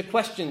truth, to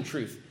question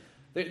truth.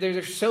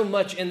 There's so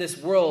much in this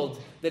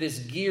world that is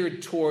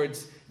geared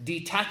towards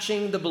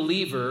detaching the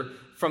believer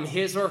from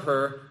his or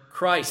her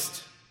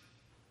Christ.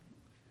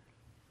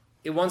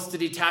 It wants to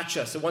detach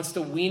us. It wants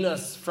to wean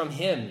us from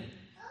him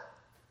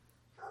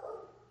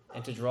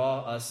and to draw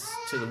us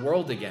to the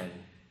world again.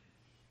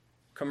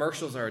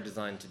 Commercials are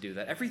designed to do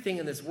that. Everything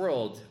in this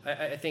world,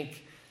 I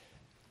think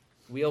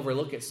we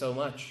overlook it so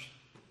much,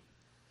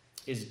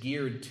 is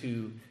geared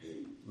to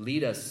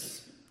lead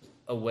us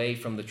away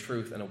from the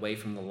truth and away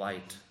from the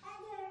light.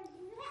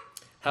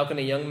 How can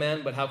a young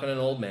man, but how can an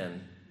old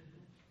man?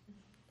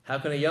 How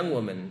can a young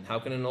woman, how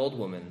can an old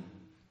woman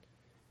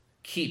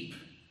keep?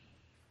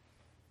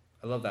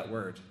 I love that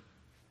word.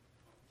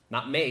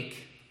 Not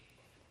make,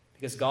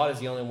 because God is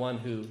the only one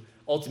who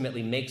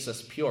ultimately makes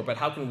us pure. But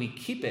how can we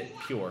keep it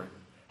pure?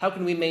 How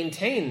can we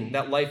maintain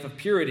that life of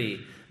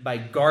purity? By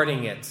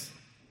guarding it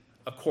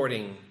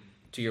according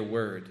to your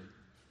word.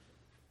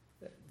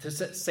 To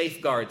set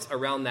safeguards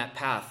around that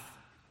path.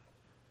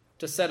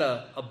 To set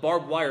a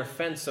barbed wire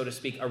fence, so to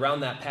speak, around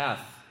that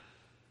path.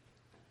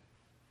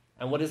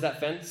 And what is that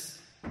fence?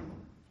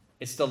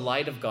 It's the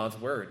light of God's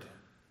word.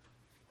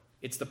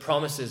 It's the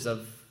promises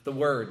of the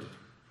word.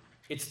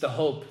 It's the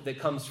hope that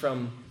comes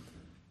from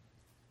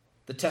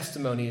the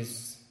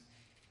testimonies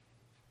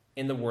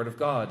in the word of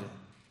God.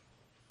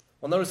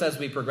 Well, notice as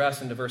we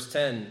progress into verse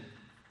 10,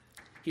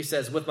 he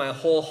says, with my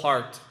whole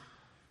heart,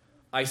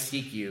 I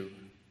seek you.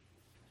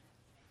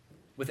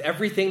 With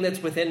everything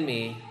that's within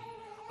me,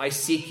 I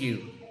seek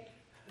you.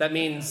 That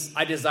means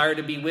I desire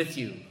to be with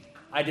you.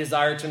 I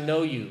desire to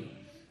know you.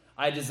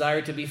 I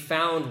desire to be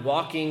found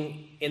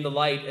walking in the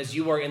light as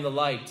you are in the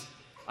light.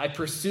 I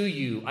pursue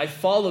you. I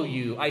follow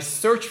you. I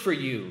search for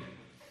you.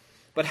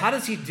 But how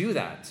does he do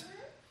that?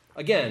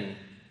 Again,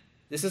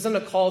 this isn't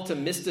a call to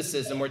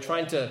mysticism. We're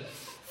trying to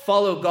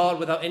follow God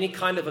without any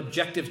kind of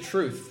objective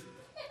truth.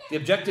 The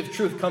objective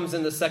truth comes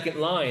in the second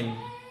line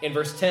in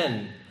verse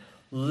 10.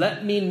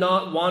 Let me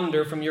not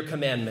wander from your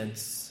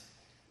commandments.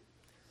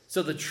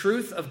 So the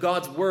truth of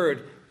God's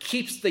word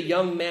keeps the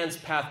young man's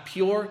path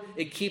pure.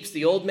 It keeps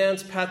the old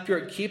man's path pure.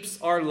 It keeps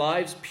our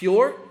lives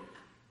pure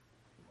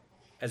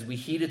as we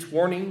heed its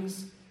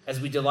warnings, as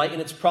we delight in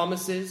its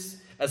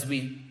promises, as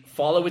we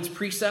follow its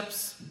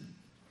precepts.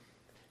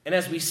 And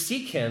as we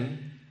seek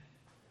him,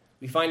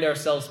 we find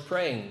ourselves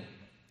praying.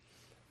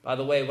 By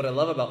the way, what I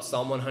love about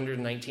Psalm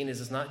 119 is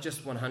it's not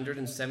just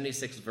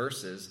 176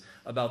 verses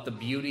about the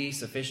beauty,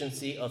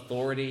 sufficiency,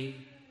 authority,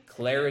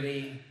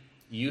 clarity,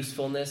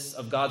 usefulness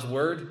of God's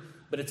word,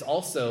 but it's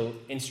also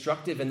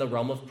instructive in the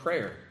realm of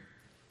prayer.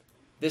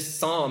 This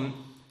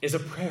psalm is a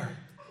prayer.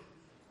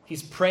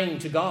 He's praying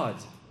to God.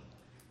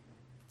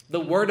 The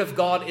word of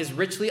God is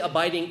richly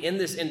abiding in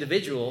this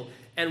individual,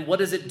 and what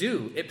does it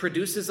do? It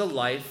produces a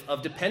life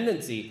of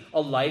dependency,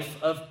 a life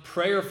of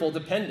prayerful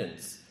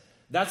dependence.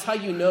 That's how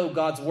you know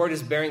God's word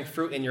is bearing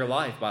fruit in your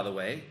life, by the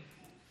way,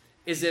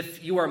 is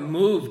if you are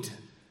moved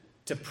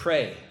to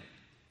pray.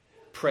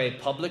 Pray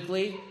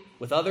publicly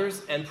with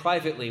others and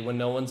privately when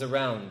no one's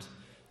around.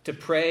 To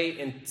pray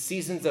in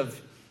seasons of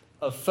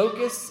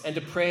focus and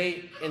to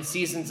pray in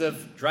seasons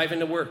of driving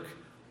to work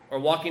or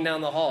walking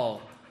down the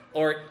hall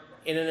or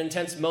in an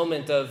intense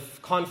moment of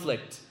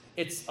conflict.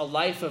 It's a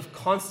life of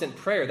constant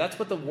prayer. That's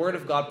what the word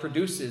of God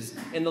produces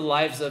in the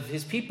lives of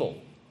his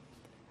people,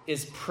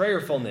 is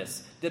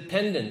prayerfulness,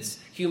 dependence,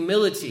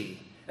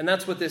 humility. And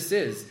that's what this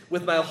is.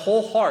 With my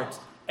whole heart,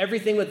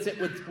 everything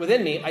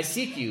within me, I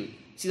seek you.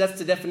 See, that's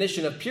the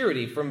definition of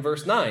purity from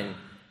verse 9.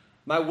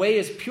 My way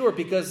is pure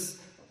because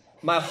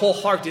my whole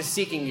heart is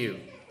seeking you.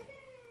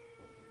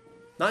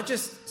 Not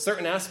just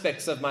certain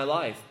aspects of my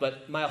life,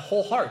 but my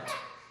whole heart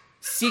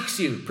seeks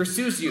you,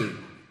 pursues you.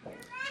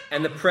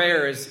 And the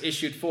prayer is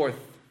issued forth.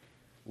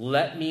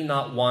 Let me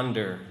not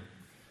wander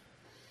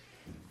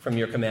from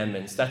your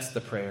commandments. That's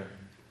the prayer.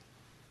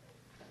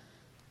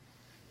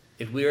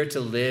 If we are to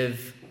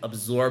live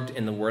absorbed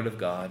in the word of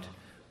God,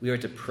 we are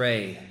to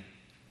pray,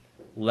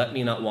 let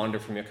me not wander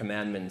from your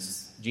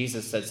commandments.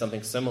 Jesus said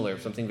something similar,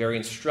 something very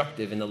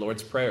instructive in the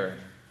Lord's Prayer.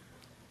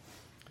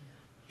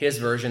 His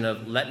version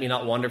of let me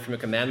not wander from your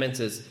commandments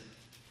is,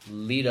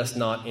 Lead us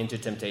not into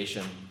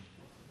temptation.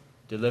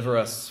 Deliver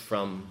us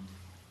from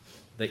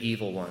the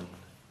evil one.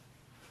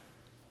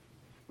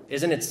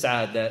 Isn't it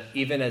sad that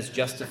even as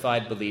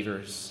justified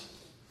believers,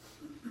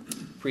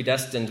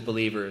 predestined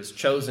believers,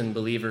 chosen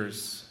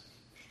believers,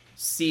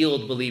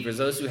 sealed believers,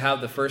 those who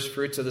have the first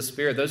fruits of the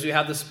Spirit, those who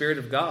have the Spirit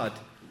of God,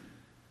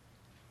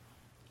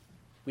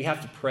 we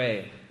have to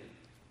pray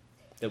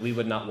that we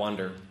would not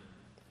wander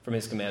from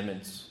his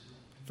commandments,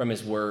 from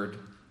his word.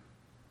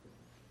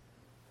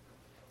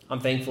 I'm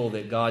thankful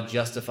that God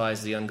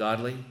justifies the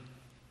ungodly.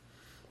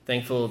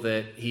 Thankful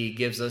that he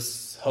gives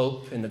us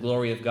hope in the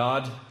glory of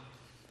God.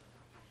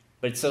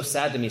 But it's so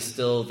sad to me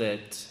still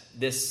that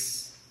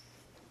there's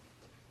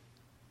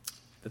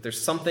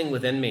something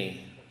within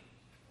me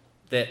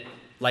that,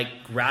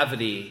 like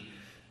gravity,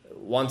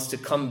 wants to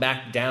come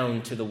back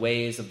down to the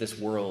ways of this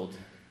world.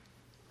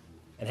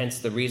 And hence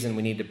the reason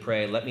we need to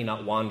pray, let me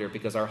not wander,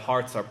 because our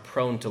hearts are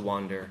prone to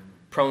wander,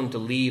 prone to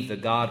leave the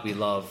God we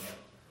love.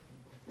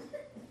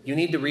 You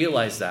need to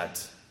realize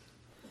that.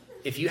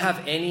 If you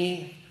have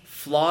any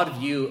flawed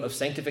view of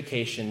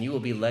sanctification, you will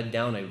be led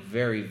down a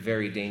very,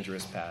 very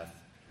dangerous path.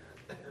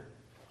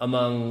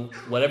 Among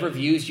whatever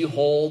views you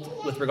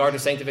hold with regard to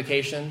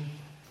sanctification,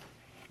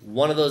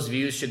 one of those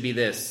views should be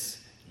this: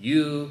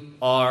 you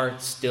are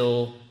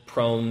still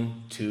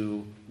prone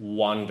to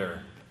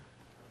wander,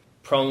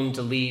 prone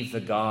to leave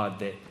the God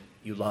that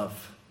you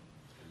love.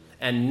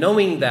 And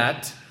knowing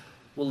that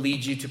will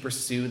lead you to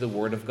pursue the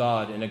Word of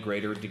God in a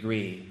greater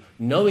degree.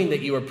 Knowing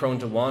that you are prone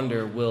to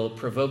wander will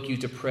provoke you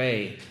to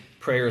pray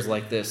prayers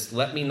like this: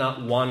 let me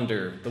not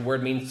wander. The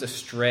word means to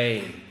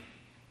stray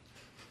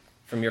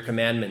from your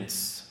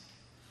commandments.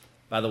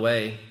 By the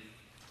way,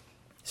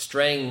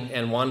 straying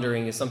and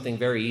wandering is something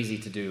very easy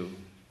to do.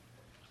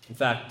 In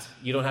fact,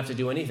 you don't have to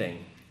do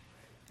anything,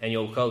 and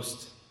you'll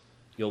coast.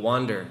 You'll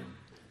wander.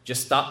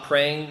 Just stop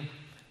praying,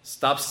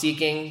 stop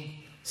seeking,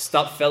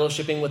 stop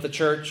fellowshipping with the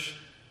church,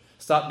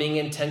 stop being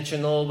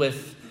intentional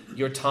with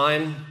your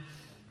time,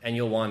 and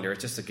you'll wander.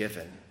 It's just a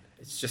given.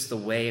 It's just the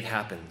way it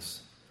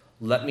happens.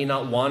 Let me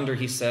not wander,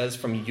 he says,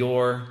 from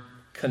your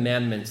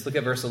commandments. Look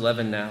at verse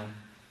 11 now.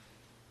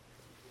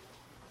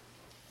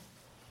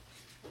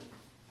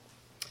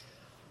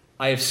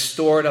 I have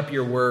stored up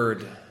your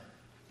word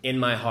in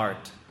my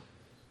heart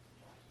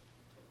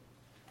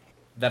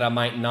that I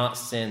might not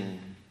sin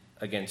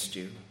against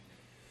you.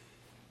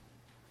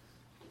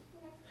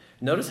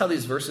 Notice how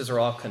these verses are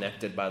all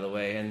connected, by the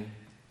way, and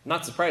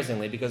not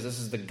surprisingly, because this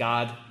is the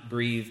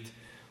God-breathed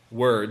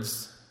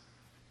words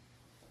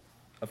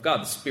of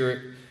God, the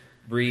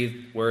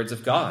Spirit-breathed words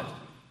of God.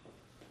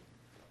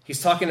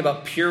 He's talking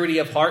about purity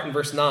of heart in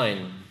verse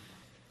 9.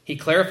 He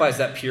clarifies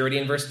that purity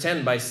in verse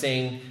 10 by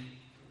saying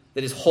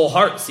that his whole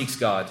heart seeks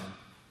God.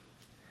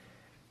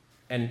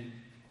 And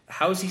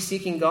how is he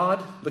seeking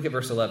God? Look at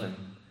verse 11.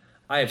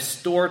 I have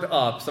stored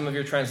up, some of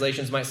your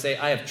translations might say,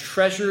 I have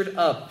treasured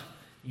up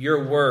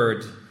your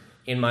word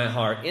in my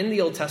heart. In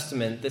the Old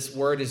Testament, this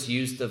word is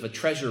used of a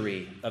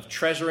treasury, of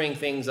treasuring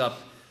things up,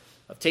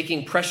 of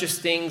taking precious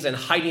things and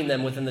hiding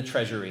them within the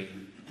treasury.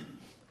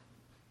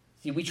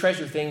 See, we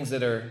treasure things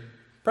that are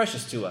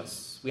precious to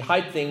us. We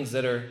hide things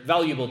that are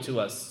valuable to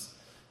us.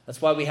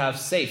 That's why we have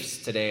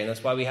safes today, and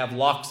that's why we have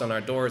locks on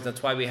our doors, and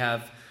that's why we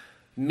have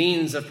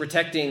means of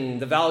protecting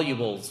the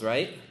valuables,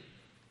 right?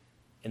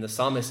 In the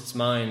psalmist's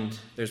mind,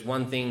 there's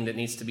one thing that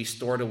needs to be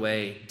stored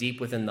away deep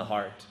within the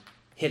heart,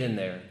 hidden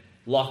there,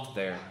 locked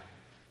there.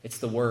 It's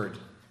the word.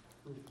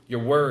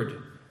 Your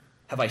word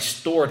have I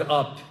stored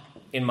up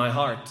in my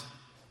heart.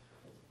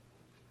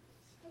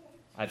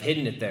 I've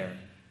hidden it there.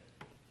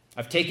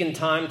 I've taken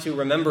time to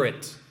remember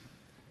it.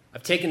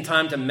 I've taken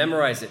time to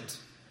memorize it.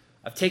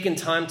 I've taken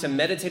time to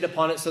meditate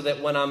upon it so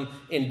that when I'm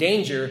in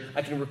danger,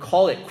 I can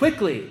recall it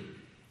quickly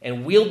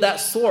and wield that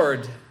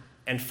sword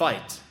and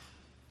fight.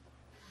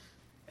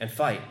 And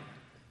fight.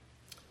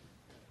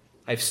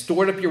 I've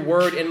stored up your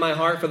word in my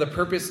heart for the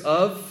purpose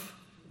of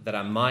that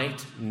I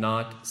might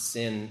not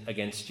sin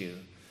against you.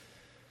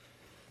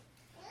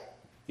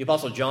 The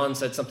Apostle John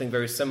said something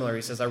very similar.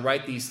 He says, I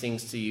write these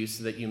things to you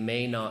so that you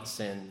may not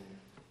sin.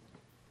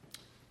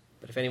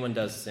 But if anyone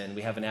does sin,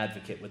 we have an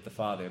advocate with the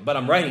Father. But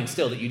I'm writing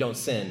still that you don't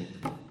sin.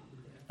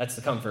 That's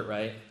the comfort,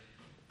 right?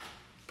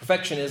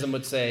 Perfectionism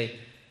would say,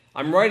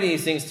 I'm writing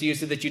these things to you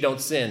so that you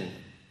don't sin.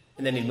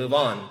 And then he'd move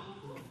on.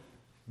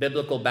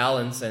 Biblical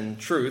balance and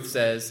truth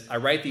says, I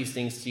write these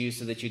things to you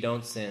so that you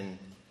don't sin.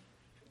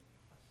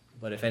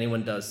 But if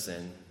anyone does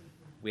sin,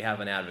 we have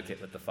an advocate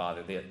with the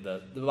Father.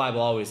 The Bible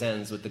always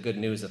ends with the good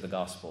news of the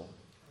gospel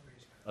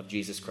of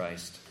Jesus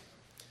Christ.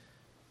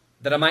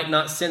 That I might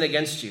not sin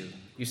against you.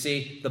 You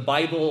see, the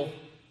Bible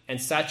and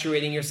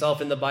saturating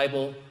yourself in the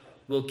Bible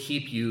will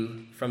keep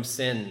you from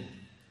sin.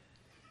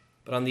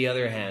 But on the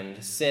other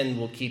hand, sin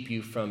will keep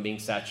you from being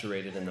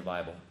saturated in the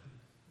Bible.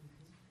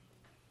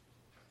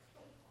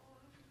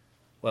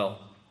 Well,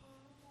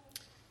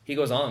 he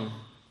goes on,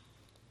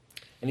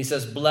 and he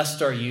says,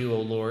 blessed are you,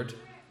 O Lord.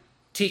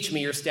 Teach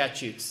me your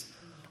statutes.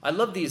 I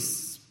love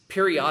these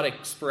periodic,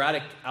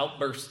 sporadic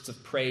outbursts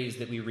of praise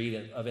that we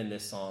read of in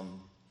this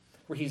psalm.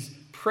 where he's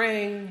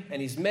praying and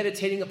he's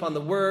meditating upon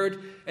the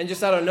word, and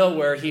just out of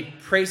nowhere, he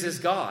praises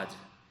God.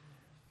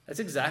 That's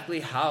exactly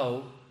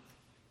how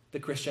the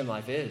Christian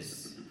life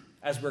is.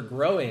 As we're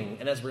growing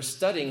and as we're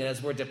studying and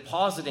as we're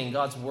depositing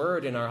God's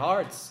word in our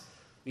hearts,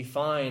 we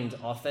find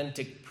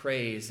authentic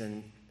praise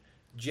and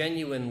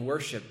genuine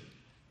worship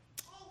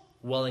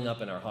welling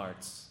up in our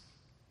hearts.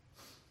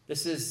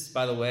 This is,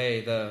 by the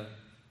way, the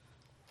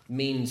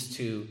means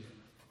to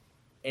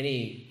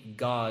any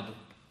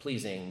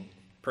God-pleasing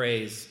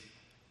praise,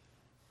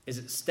 is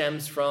it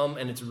stems from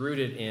and it's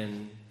rooted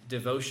in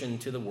devotion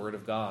to the Word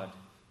of God.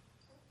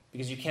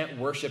 Because you can't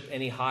worship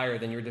any higher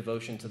than your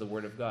devotion to the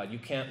Word of God. You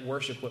can't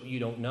worship what you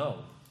don't know.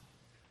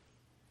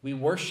 We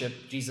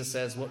worship, Jesus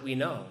says, what we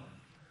know.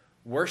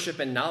 Worship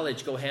and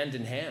knowledge go hand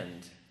in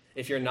hand.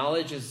 If your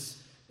knowledge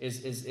is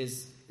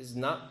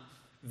not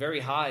very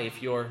high,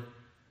 if you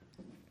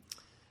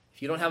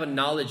don't have a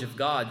knowledge of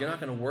God, you're not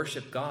going to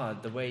worship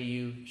God the way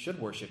you should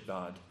worship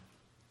God.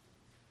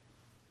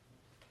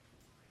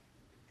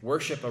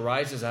 Worship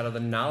arises out of the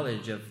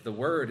knowledge of the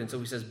Word. And so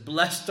he says,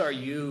 blessed are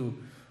you,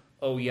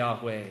 O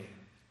Yahweh.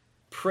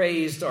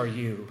 Praised are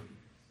you.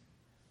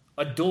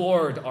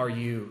 Adored are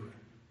you,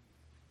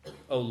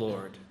 O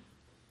Lord.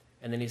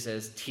 And then he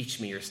says, teach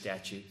me your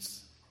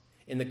statutes.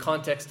 In the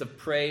context of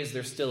praise,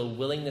 there's still a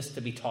willingness to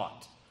be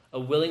taught,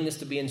 a willingness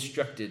to be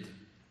instructed.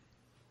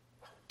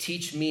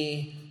 Teach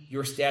me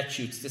your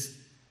statutes.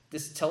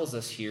 This tells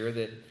us here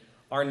that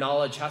our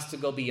knowledge has to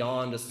go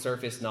beyond a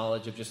surface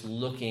knowledge of just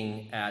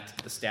looking at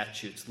the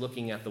statutes,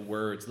 looking at the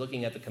words,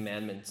 looking at the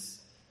commandments.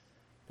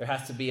 There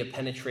has to be a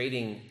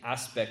penetrating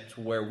aspect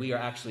where we are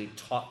actually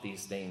taught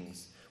these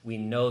things. We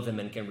know them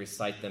and can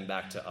recite them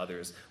back to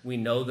others. We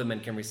know them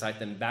and can recite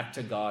them back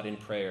to God in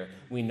prayer.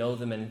 We know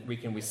them and we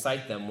can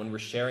recite them when we're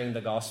sharing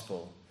the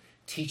gospel.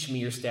 Teach me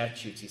your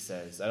statutes, he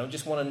says. I don't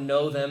just want to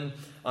know them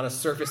on a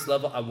surface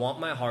level. I want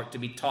my heart to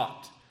be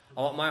taught.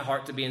 I want my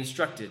heart to be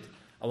instructed.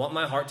 I want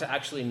my heart to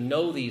actually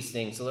know these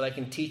things so that I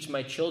can teach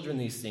my children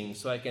these things,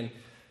 so I can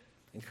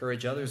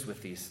encourage others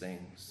with these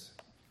things.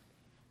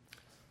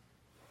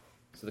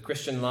 So the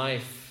Christian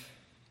life,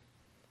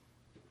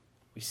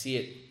 we see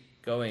it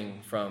going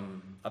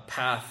from a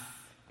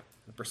path,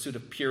 the pursuit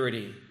of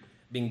purity,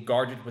 being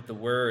guarded with the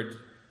word.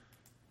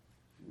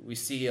 We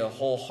see a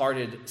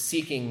wholehearted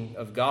seeking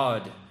of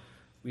God.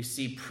 We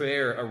see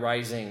prayer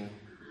arising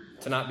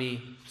to not be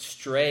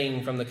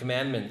straying from the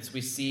commandments.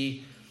 We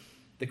see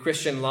the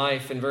Christian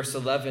life in verse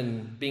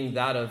 11 being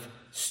that of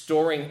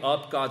storing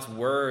up God's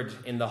word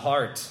in the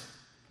heart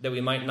that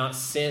we might not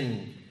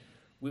sin.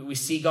 We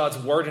see God's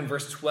word in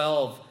verse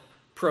 12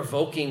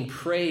 provoking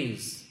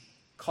praise,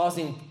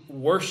 causing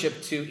worship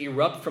to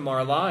erupt from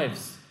our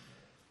lives.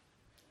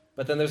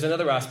 But then there's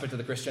another aspect of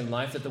the Christian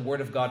life that the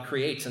Word of God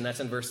creates, and that's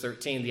in verse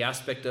 13, the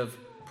aspect of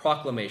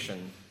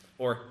proclamation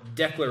or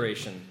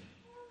declaration.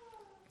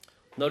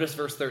 Notice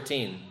verse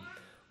 13.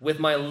 With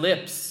my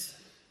lips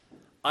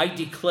I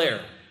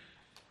declare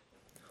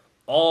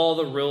all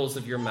the rules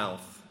of your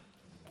mouth.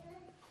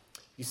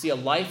 You see, a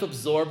life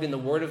absorbed in the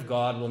Word of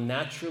God will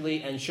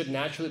naturally and should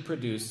naturally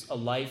produce a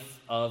life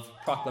of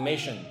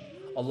proclamation,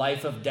 a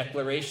life of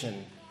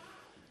declaration.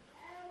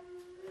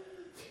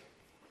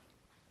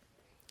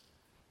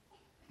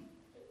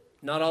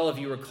 Not all of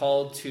you are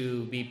called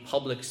to be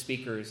public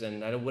speakers,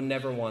 and I would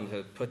never want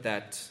to put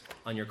that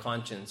on your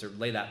conscience or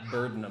lay that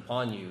burden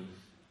upon you.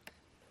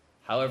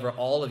 However,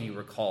 all of you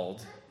are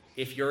called,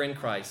 if you're in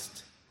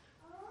Christ,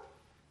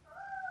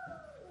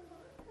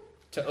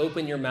 to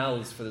open your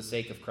mouths for the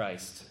sake of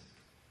Christ.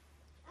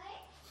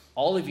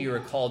 All of you are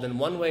called in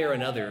one way or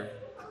another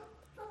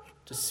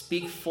to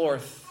speak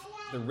forth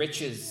the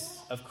riches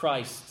of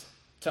Christ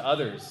to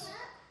others.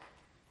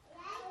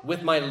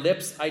 With my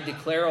lips I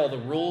declare all the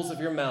rules of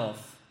your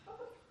mouth.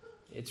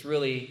 It's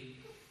really,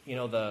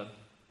 the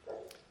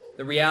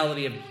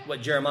reality of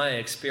what Jeremiah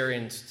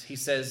experienced. He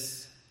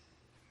says,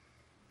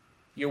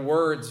 your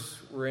words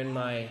were in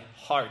my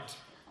heart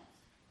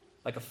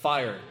like a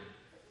fire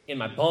in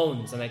my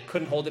bones, and I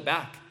couldn't hold it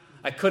back.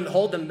 I couldn't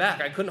hold them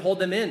back. I couldn't hold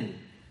them in.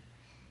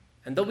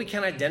 And though we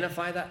can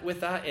identify that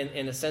with that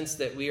in a sense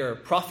that we are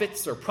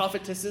prophets or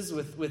prophetesses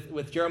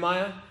with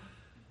Jeremiah,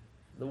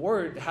 the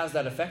word has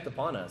that effect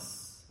upon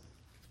us.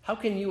 How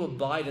can you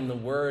abide in the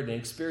word and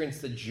experience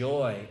the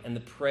joy and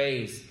the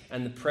praise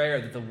and the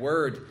prayer that the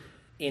word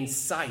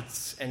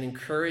incites and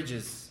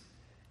encourages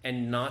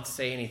and not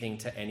say anything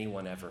to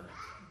anyone ever?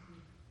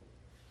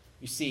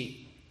 You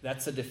see,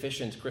 that's a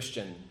deficient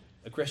Christian,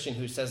 a Christian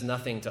who says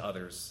nothing to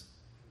others.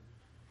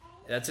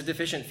 That's a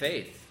deficient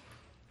faith.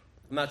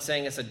 I'm not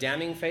saying it's a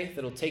damning faith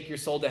that'll take your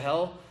soul to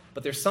hell,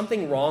 but there's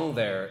something wrong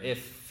there.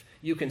 If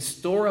you can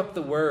store up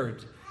the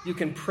word, you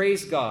can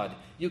praise God,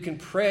 you can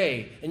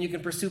pray, and you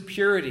can pursue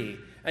purity,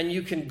 and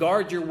you can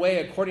guard your way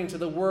according to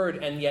the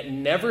word, and yet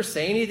never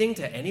say anything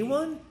to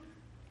anyone?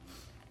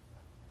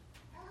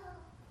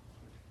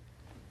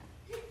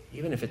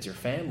 Even if it's your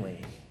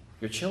family,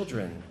 your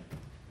children,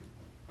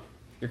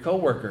 your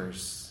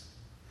co-workers,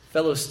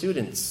 fellow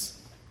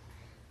students,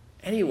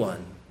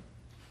 anyone.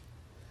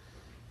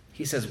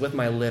 He says, with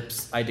my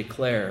lips I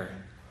declare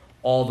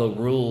all the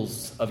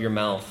rules of your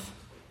mouth.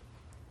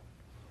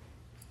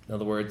 In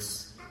other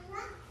words,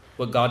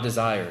 what God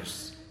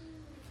desires,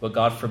 what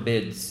God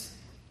forbids,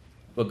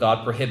 what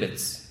God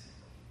prohibits.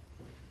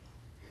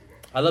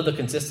 I love the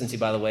consistency,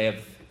 by the way,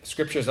 of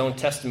Scripture's own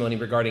testimony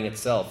regarding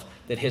itself,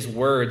 that his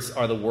words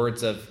are the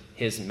words of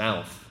his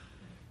mouth.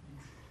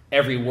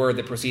 Every word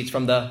that proceeds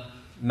from the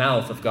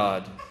mouth of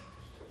God.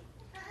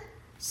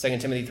 2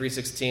 Timothy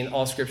 3:16,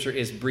 all Scripture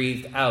is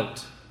breathed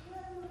out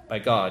by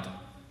God.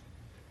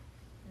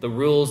 The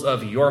rules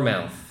of your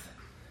mouth.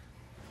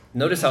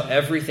 Notice how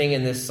everything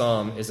in this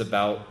psalm is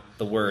about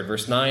the word.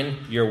 Verse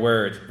 9, your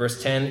word.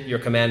 Verse 10, your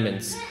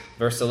commandments.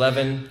 Verse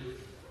 11,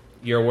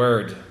 your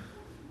word.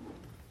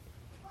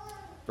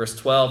 Verse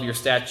 12, your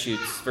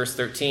statutes. Verse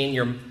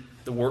 13,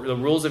 the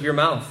rules of your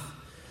mouth.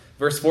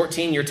 Verse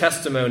 14, your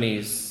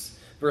testimonies.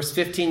 Verse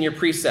 15, your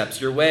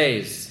precepts, your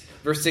ways.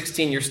 Verse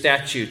 16, your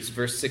statutes.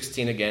 Verse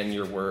 16 again,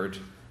 your word.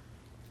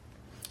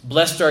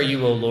 Blessed are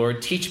you, O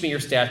Lord. Teach me your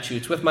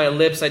statutes. With my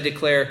lips I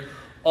declare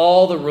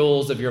all the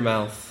rules of your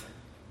mouth.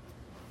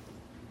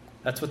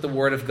 That's what the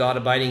word of God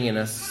abiding in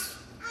us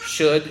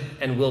should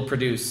and will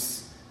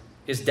produce,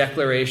 is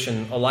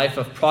declaration, a life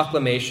of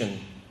proclamation.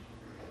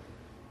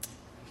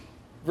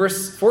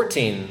 Verse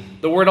 14,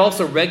 the word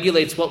also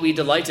regulates what we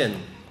delight in.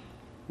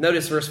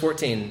 Notice verse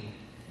 14.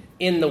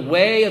 In the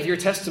way of your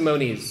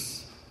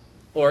testimonies,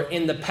 or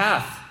in the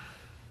path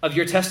of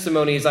your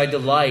testimonies, I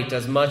delight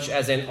as much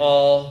as in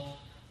all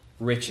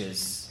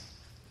riches.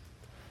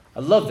 I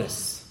love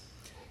this.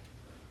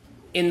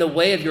 In the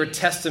way of your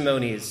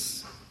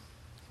testimonies.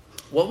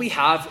 What we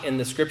have in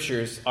the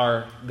Scriptures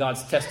are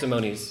God's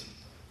testimonies.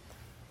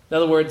 In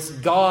other words,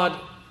 God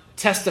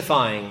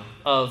testifying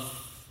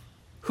of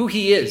who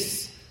he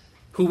is,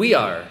 who we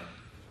are,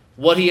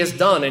 what he has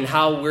done, and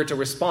how we're to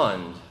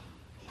respond.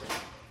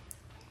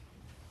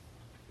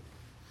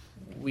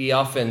 We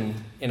often,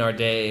 in our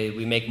day,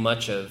 we make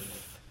much of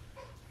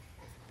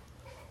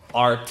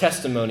our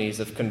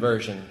testimonies of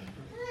conversion.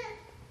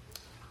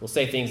 We'll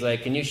say things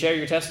like, can you share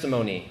your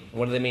testimony?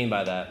 What do they mean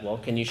by that? Well,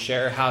 can you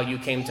share how you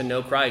came to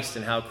know Christ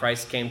and how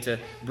Christ came to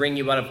bring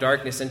you out of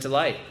darkness into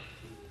light?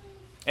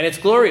 And it's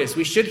glorious.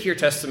 We should hear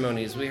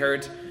testimonies. We've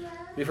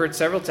heard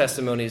several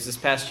testimonies this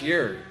past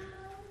year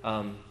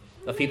of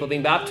people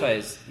being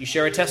baptized. You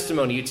share a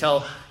testimony.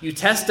 You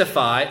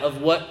testify of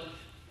what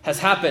has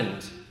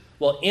happened.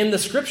 Well, in the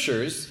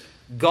Scriptures,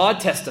 God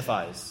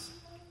testifies.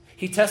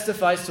 He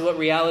testifies to what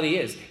reality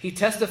is. He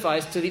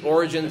testifies to the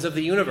origins of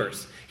the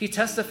universe. He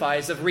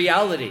testifies of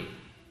reality,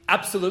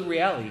 absolute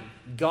reality.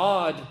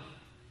 God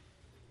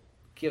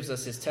gives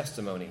us his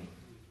testimony.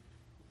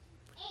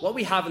 What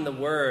we have in the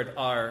Word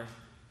are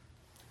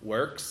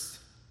works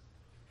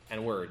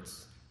and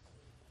words.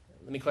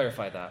 Let me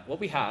clarify that. What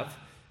we have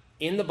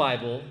in the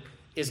Bible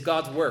is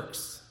God's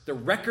works, the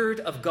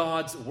record of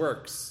God's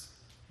works,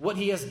 what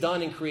he has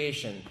done in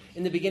creation.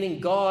 In the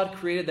beginning, God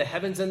created the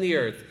heavens and the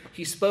earth.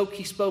 He spoke,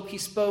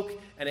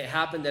 and it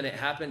happened, and it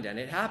happened, and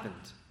it happened.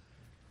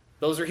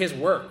 Those are his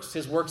works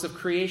of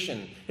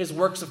creation, his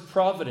works of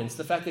providence,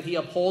 the fact that he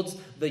upholds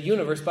the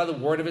universe by the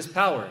word of his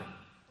power.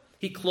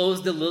 He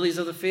clothes the lilies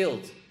of the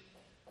field.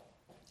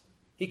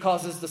 He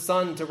causes the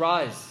sun to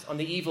rise on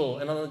the evil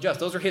and on the just.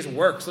 Those are his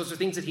works. Those are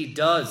things that he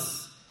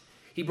does.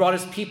 He brought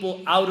his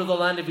people out of the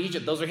land of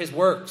Egypt. Those are his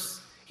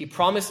works. He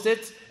promised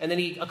it, and then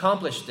he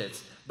accomplished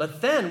it.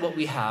 But then what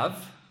we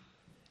have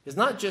is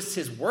not just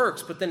his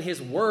works, but then his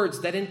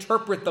words that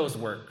interpret those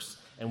works.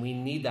 And we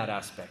need that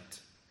aspect.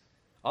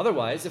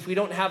 Otherwise, if we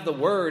don't have the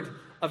word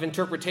of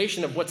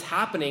interpretation of what's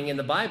happening in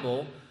the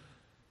Bible,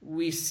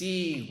 we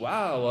see,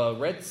 a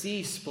Red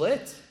Sea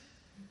split.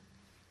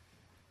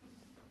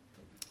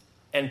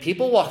 And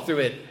people walked through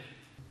it.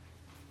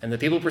 And the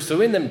people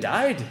pursuing them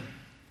died.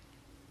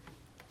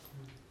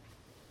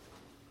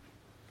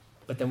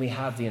 But then we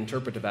have the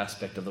interpretive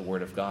aspect of the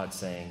Word of God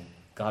saying,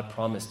 God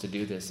promised to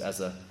do this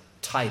as a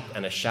type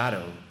and a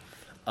shadow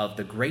of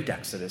the great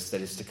exodus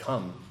that is to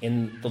come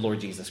in the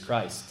Lord Jesus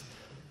Christ.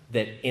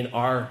 That in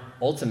our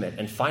ultimate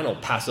and final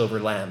Passover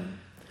lamb,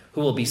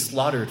 who will be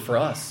slaughtered for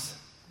us,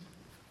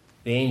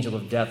 the angel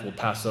of death will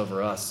pass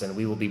over us, and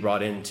we will be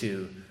brought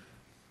into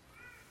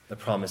the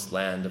promised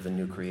land of the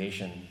new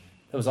creation.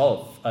 It was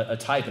all a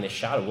type and a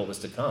shadow of what was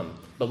to come.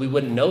 But we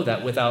wouldn't know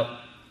that without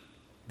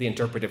the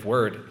interpretive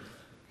word,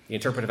 the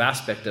interpretive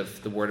aspect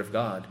of the Word of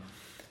God.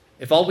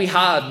 If all we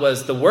had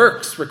was the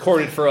works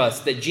recorded for us,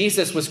 that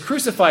Jesus was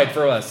crucified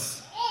for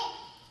us,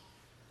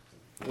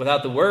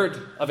 without the word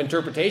of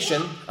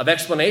interpretation, of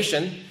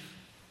explanation,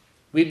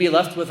 we'd be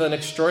left with an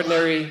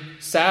extraordinary,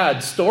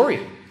 sad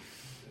story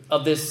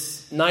of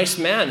this nice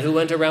man who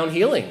went around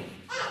healing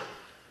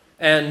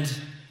and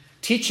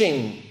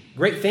teaching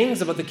great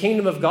things about the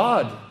kingdom of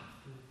God.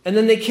 And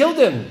then they killed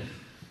him.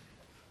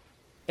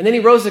 And then he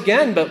rose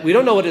again, but we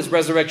don't know what his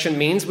resurrection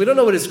means. We don't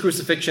know what his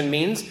crucifixion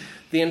means.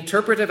 The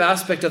interpretive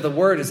aspect of the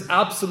word is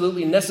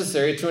absolutely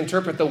necessary to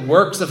interpret the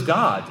works of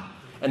God.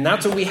 And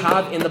that's what we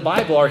have in the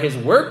Bible, are his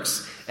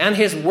works and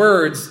his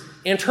words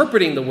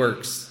interpreting the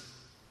works.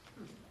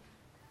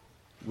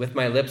 With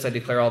my lips I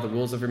declare all the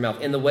rules of your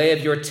mouth. In the way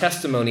of your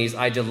testimonies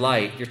I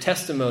delight. Your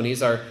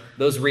testimonies are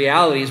those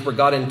realities where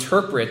God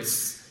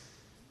interprets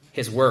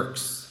his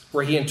works,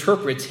 where he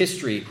interprets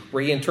history,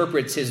 where he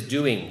interprets his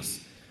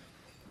doings.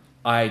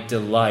 I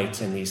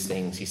delight in these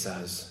things, he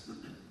says.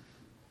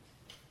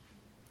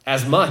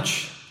 As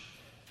much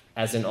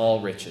as in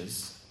all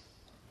riches.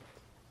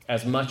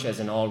 As much as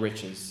in all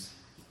riches.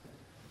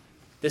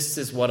 This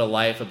is what a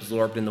life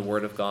absorbed in the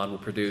Word of God will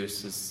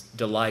produce, is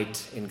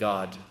delight in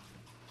God.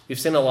 We've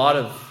seen a lot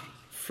of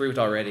fruit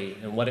already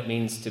and what it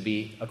means to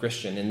be a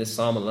Christian in this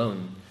psalm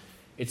alone.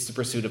 It's the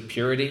pursuit of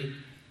purity.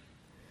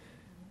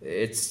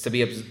 It's to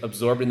be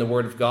absorbed in the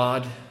Word of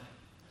God.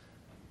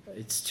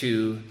 It's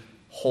to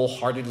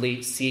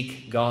wholeheartedly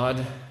seek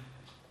God.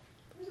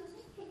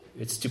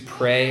 It's to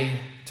pray,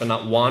 to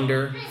not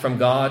wander from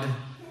God.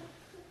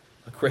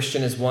 A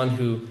Christian is one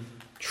who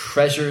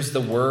treasures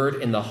the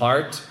Word in the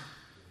heart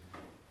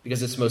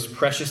because it's most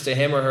precious to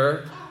him or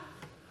her.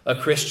 A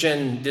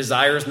Christian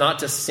desires not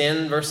to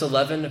sin, verse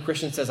 11. A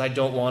Christian says, I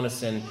don't want to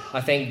sin.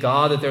 I thank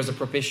God that there's a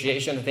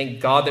propitiation. I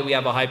thank God that we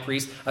have a high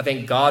priest. I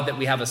thank God that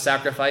we have a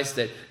sacrifice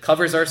that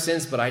covers our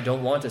sins, but I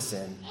don't want to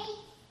sin.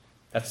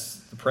 That's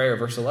the prayer of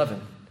verse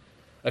 11.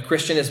 A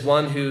Christian is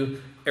one who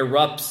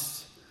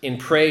erupts in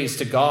praise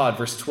to God,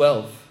 verse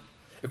 12.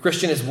 A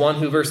Christian is one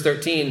who, verse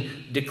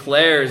 13,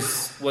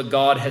 declares what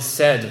God has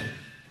said.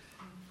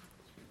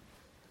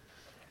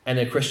 And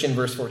a Christian,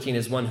 verse 14,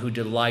 is one who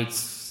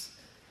delights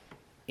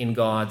in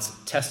God's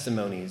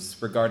testimonies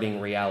regarding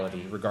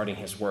reality, regarding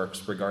his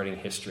works, regarding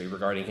history,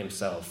 regarding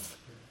himself.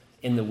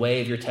 In the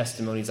way of your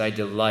testimonies I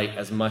delight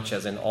as much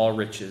as in all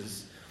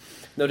riches.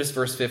 Notice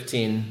verse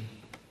 15.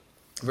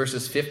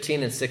 Verses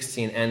 15 and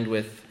 16 end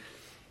with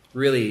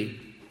really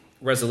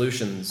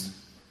resolutions.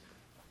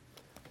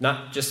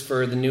 Not just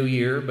for the new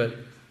year, but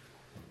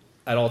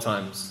at all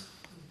times.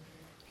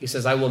 He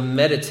says, I will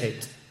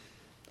meditate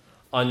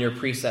on your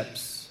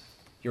precepts,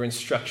 your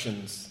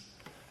instructions.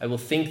 I will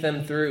think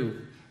them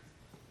through.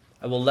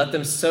 I will let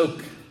them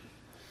soak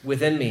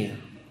within me.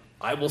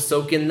 I will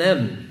soak in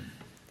them.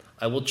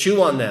 I will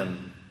chew on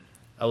them.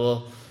 I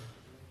will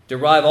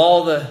derive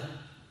all the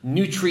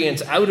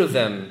nutrients out of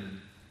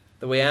them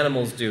the way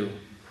animals do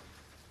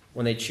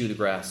when they chew the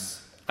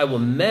grass. I will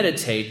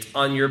meditate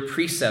on your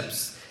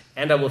precepts,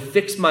 and I will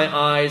fix my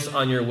eyes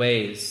on your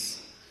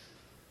ways.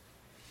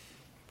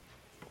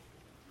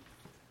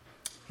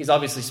 He's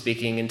obviously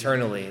speaking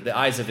internally, the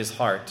eyes of his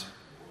heart.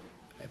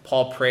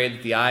 Paul prayed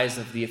that the eyes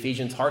of the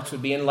Ephesians' hearts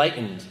would be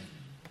enlightened.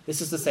 This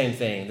is the same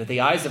thing, that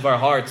the eyes of our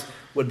hearts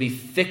would be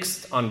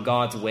fixed on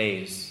God's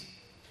ways.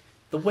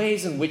 The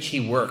ways in which he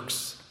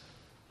works,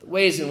 the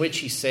ways in which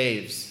he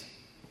saves,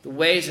 the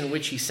ways in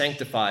which he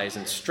sanctifies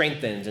and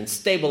strengthens and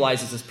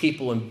stabilizes his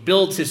people and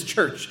builds his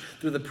church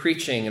through the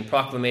preaching and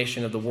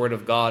proclamation of the word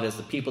of God as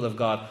the people of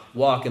God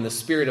walk in the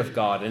Spirit of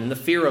God and in the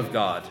fear of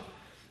God.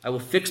 I will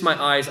fix my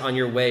eyes on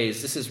your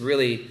ways. This is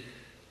really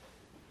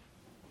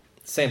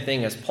same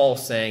thing as Paul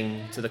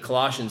saying to the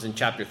Colossians in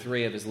chapter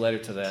 3 of his letter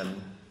to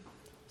them.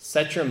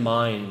 Set your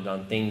mind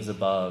on things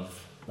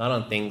above, not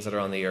on things that are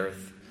on the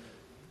earth.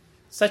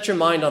 Set your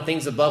mind on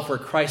things above where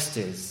Christ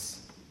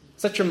is.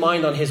 Set your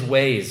mind on his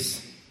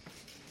ways.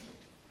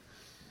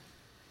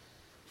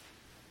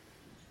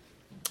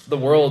 The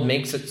world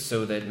makes it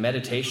so that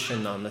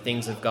meditation on the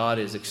things of God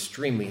is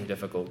extremely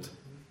difficult.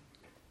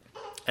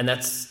 And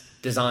that's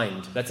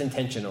designed. That's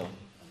intentional.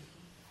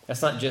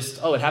 That's not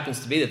just, it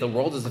happens to be that the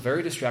world is a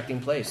very distracting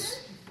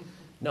place.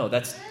 No,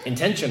 that's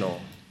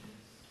intentional.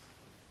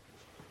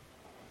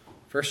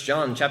 1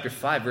 John chapter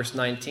 5, verse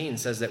 19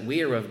 says that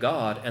we are of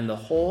God, and the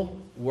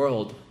whole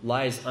world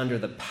lies under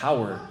the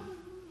power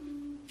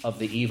of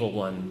the evil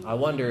one. I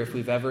wonder if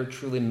we've ever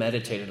truly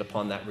meditated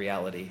upon that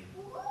reality.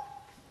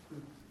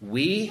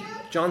 We,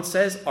 John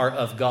says, are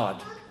of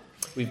God.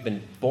 We've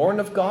been born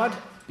of God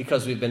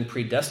because we've been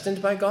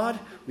predestined by God.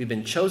 We've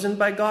been chosen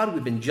by God.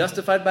 We've been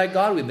justified by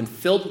God. We've been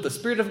filled with the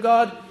Spirit of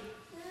God.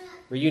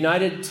 We're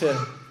united to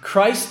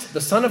Christ,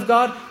 the Son of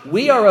God.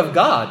 We are of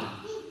God.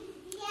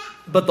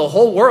 But the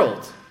whole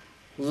world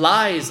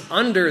lies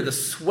under the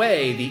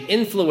sway, the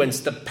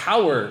influence, the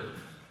power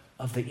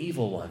of the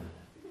evil one.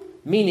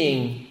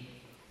 Meaning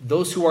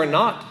those who are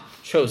not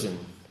chosen,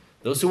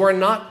 those who are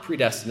not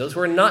predestined, those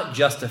who are not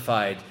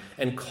justified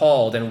and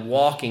called and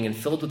walking and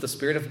filled with the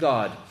Spirit of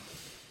God,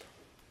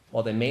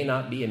 while they may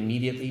not be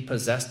immediately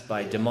possessed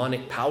by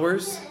demonic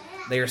powers,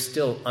 they are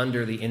still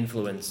under the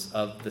influence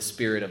of the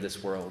spirit of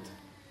this world.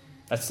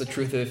 That's the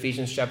truth of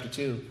Ephesians chapter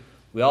 2.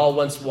 We all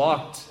once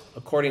walked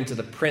according to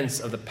the prince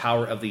of the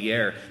power of the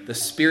air, the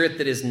spirit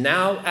that is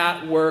now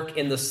at work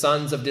in the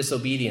sons of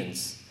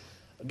disobedience.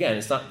 Again,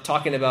 it's not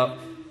talking about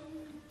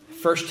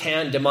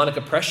first-hand demonic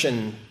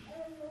oppression,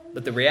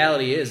 but the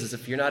reality is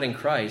if you're not in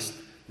Christ,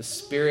 the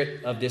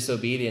spirit of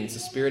disobedience, the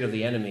spirit of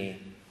the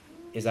enemy,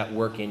 is at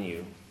work in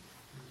you.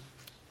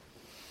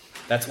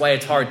 That's why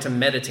it's hard to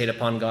meditate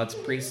upon God's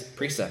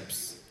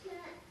precepts.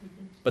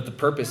 But the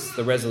purpose,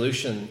 the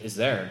resolution is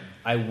there.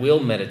 I will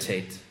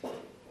meditate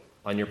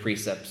on your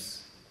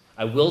precepts.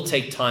 I will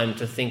take time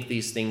to think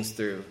these things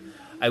through.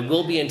 I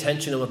will be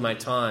intentional with my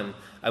time.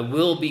 I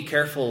will be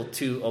careful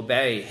to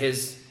obey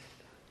his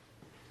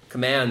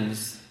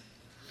commands.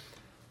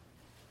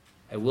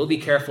 I will be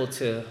careful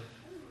to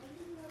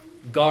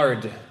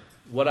guard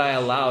what I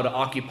allow to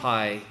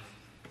occupy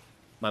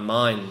my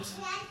mind.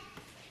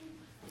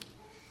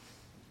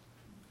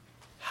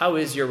 How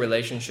is your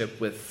relationship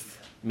with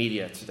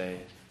media today?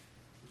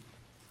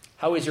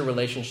 How is your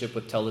relationship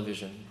with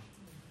television?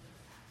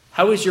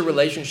 How is your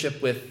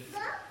relationship with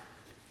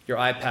your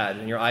iPad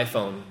and your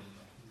iPhone?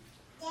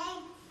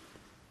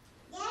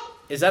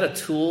 Is that a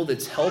tool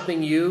that's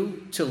helping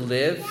you to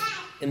live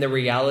in the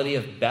reality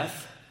of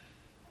Beth?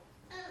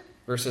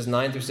 Verses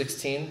 9 through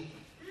 16?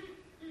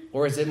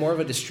 Or is it more of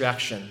a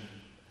distraction?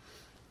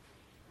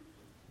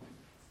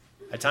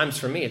 At times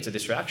for me, it's a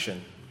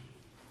distraction.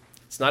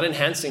 It's not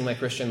enhancing my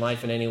Christian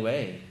life in any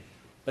way.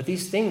 But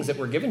these things that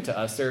were given to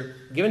us, they're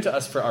given to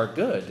us for our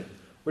good.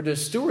 We're to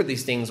steward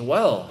these things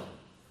well.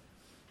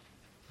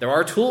 There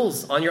are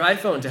tools on your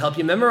iPhone to help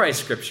you memorize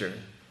Scripture,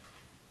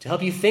 to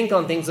help you think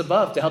on things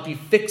above, to help you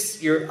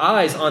fix your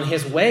eyes on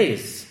his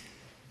ways.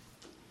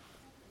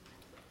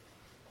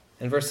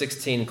 And verse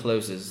 16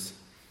 closes.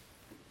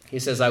 He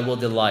says, I will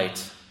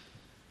delight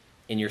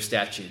in your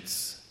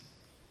statutes.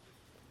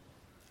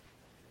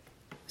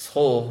 This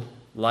whole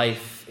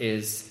life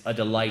is a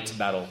delight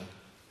battle.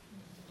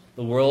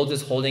 The world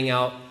is holding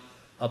out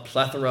a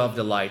plethora of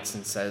delights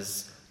and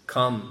says,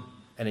 come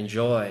and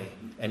enjoy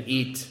and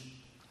eat,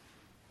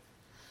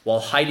 while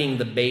hiding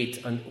the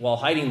bait, while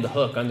hiding the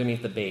hook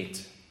underneath the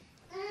bait,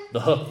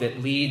 the hook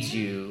that leads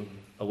you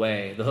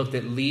away, the hook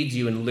that leads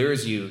you and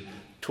lures you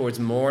towards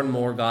more and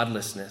more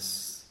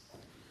godlessness,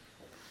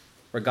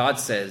 where God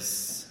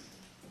says,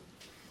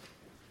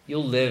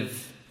 you'll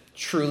live,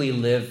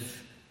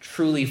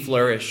 truly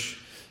flourish,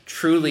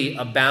 truly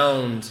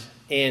abound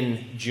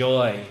in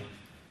joy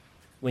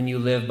when you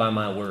live by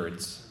my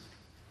words.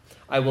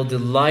 I will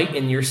delight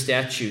in your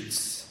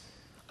statutes.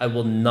 I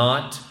will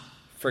not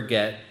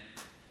forget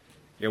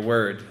your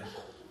word.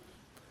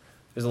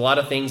 There's a lot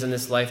of things in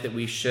this life that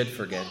we should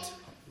forget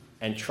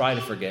and try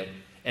to forget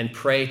and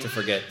pray to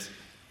forget.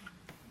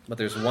 But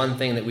there's one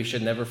thing that we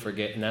should never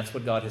forget, and that's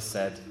what God has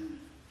said.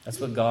 That's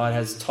what God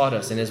has taught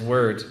us in his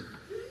word.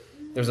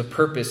 There's a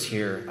purpose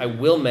here. I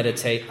will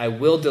meditate. I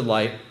will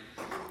delight.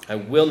 I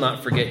will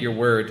not forget your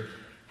word.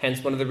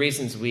 Hence, one of the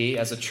reasons we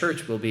as a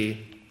church will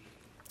be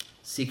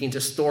seeking to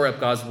store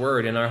up God's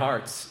word in our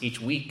hearts each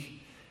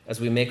week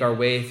as we make our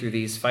way through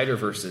these fighter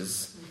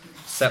verses.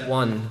 Set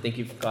one. I think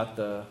you've got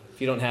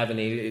if you don't have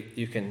any,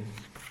 you can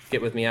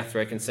get with me after.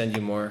 I can send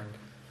you more.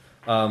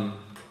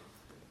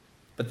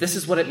 But this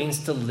is what it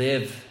means to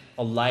live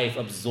a life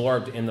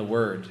absorbed in the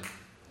word.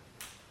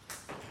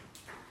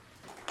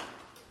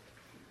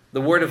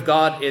 The word of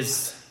God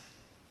is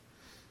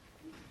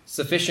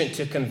sufficient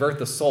to convert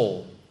the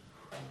soul.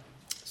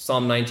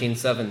 Psalm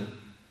 19:7.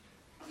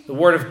 The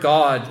word of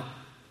God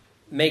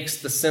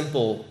makes the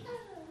simple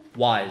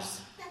wise.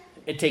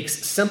 It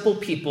takes simple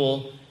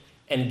people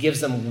and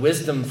gives them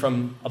wisdom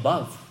from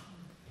above,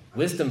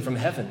 wisdom from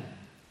heaven.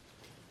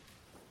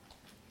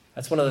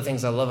 That's one of the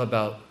things I love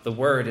about the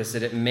word, is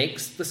that it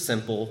makes the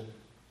simple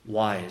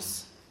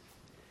wise.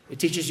 It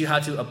teaches you how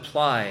to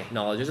apply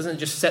knowledge. It doesn't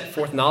just set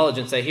forth knowledge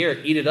and say,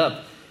 here, eat it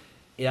up.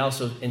 It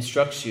also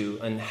instructs you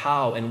on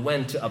how and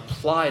when to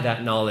apply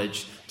that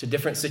knowledge to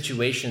different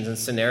situations and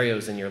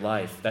scenarios in your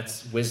life.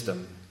 That's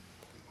wisdom.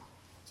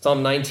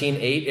 Psalm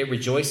 19:8, it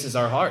rejoices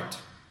our heart.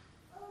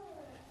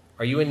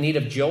 Are you in need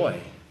of joy?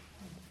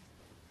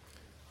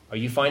 Are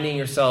you finding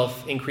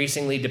yourself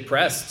increasingly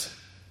depressed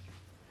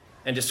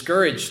and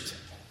discouraged?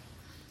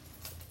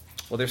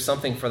 Well, there's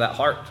something for that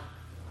heart.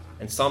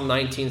 And Psalm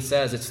 19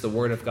 says it's the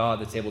word of God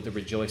that's able to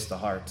rejoice the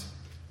heart.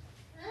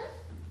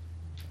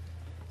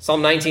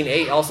 Psalm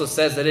 19:8 also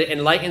says that it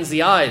enlightens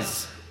the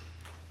eyes.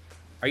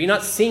 Are you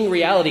not seeing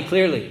reality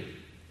clearly?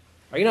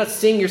 Are you not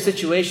seeing your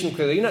situation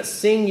clearly? Are you not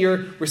seeing your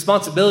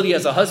responsibility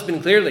as a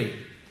husband clearly?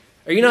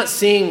 Are you not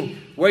seeing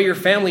where your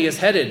family is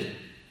headed?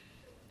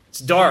 It's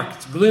dark,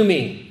 it's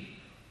gloomy.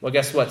 Well,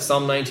 guess what?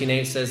 Psalm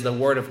 19:8 says the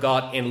word of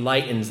God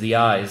enlightens the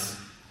eyes.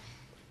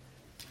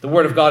 The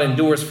word of God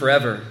endures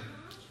forever.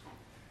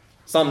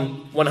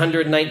 Psalm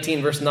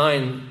 119, verse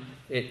 9,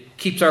 it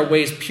keeps our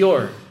ways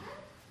pure.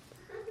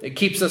 It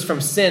keeps us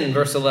from sin,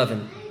 verse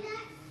 11.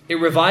 It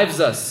revives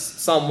us,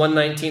 Psalm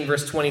 119,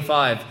 verse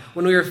 25.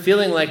 When we are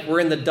feeling like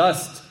we're in the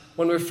dust,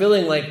 when we're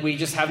feeling like we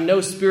just have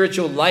no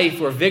spiritual life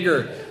or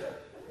vigor,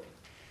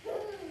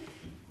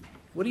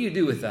 what do you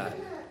do with that?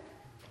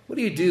 What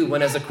do you do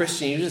when, as a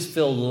Christian, you just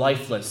feel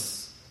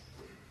lifeless?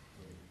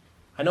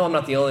 I know I'm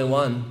not the only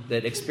one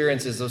that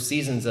experiences those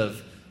seasons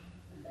of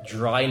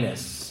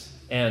dryness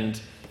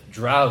and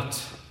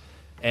drought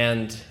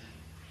and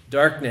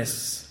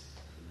darkness.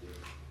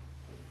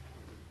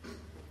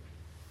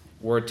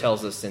 Word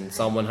tells us in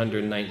Psalm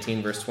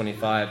 119, verse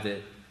 25,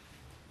 that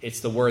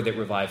it's the word that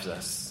revives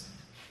us.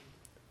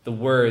 The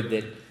word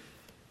that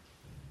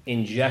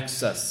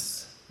injects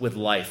us with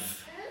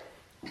life.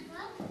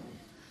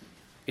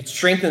 It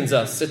strengthens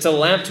us. It's a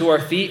lamp to our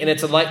feet and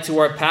it's a light to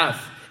our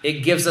path.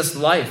 It gives us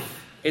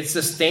life. It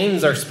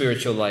sustains our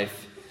spiritual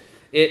life.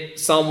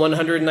 Psalm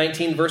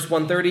 119, verse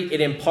 130,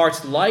 it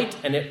imparts light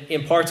and it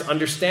imparts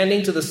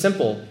understanding to the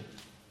simple.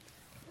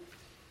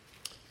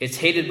 It's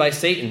hated by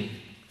Satan,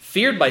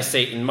 feared by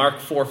Satan, Mark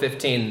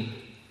 4:15.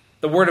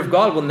 The word of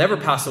God will never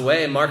pass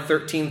away, in Mark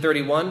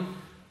 13:31.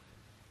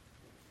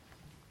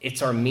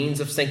 It's our means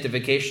of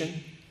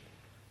sanctification.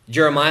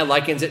 Jeremiah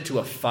likens it to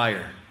a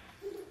fire.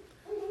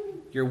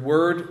 Your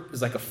word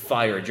is like a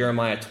fire,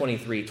 Jeremiah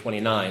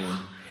 23:29.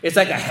 It's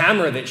like a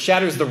hammer that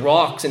shatters the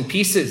rocks in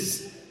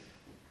pieces.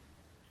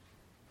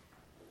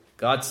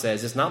 God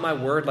says, is not my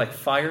word like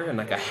fire and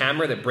like a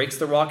hammer that breaks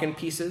the rock in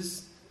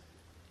pieces?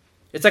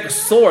 It's like a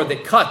sword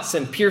that cuts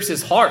and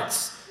pierces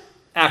hearts,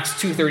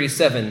 Acts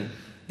 2:37.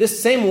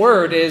 This same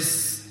word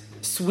is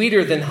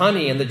sweeter than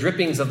honey and the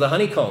drippings of the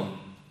honeycomb.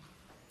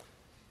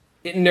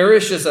 It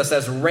nourishes us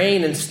as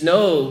rain and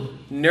snow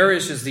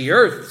nourishes the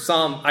earth,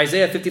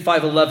 Isaiah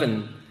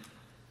 55:11.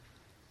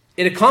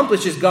 It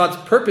accomplishes God's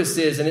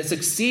purposes and it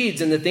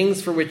succeeds in the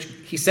things for which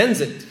he sends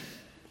it.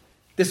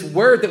 This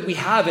word that we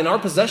have in our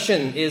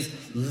possession is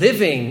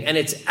living and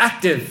it's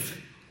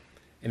active.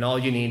 And all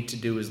you need to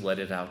do is let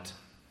it out.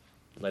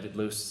 Let it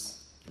loose.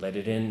 Let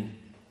it in.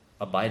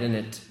 Abide in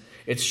it.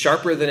 It's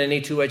sharper than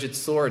any two-edged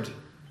sword.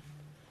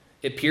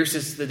 It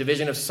pierces the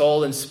division of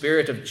soul and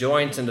spirit, of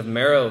joints and of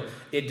marrow.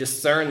 It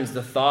discerns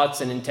the thoughts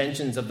and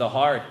intentions of the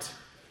heart.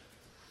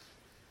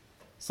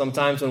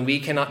 Sometimes when we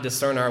cannot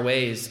discern our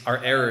ways,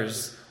 our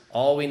errors,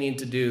 all we need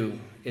to do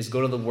is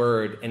go to the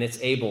Word, and it's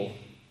able,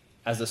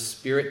 as the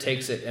Spirit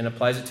takes it and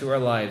applies it to our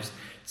lives,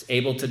 it's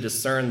able to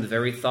discern the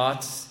very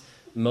thoughts,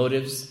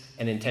 motives,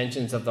 and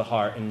intentions of the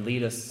heart and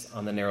lead us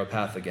on the narrow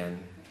path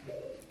again.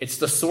 It's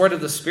the sword of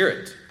the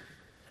Spirit.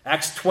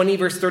 Acts 20,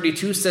 verse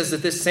 32 says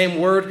that this same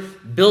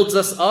word builds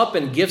us up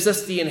and gives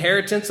us the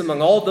inheritance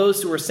among all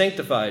those who are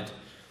sanctified.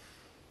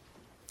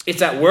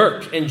 It's at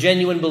work in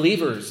genuine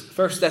believers.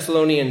 1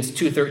 Thessalonians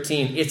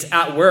 2:13. It's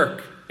at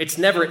work. It's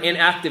never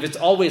inactive. It's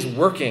always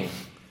working.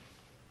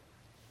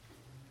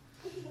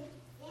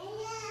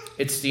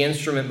 It's the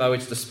instrument by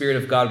which the Spirit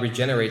of God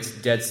regenerates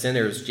dead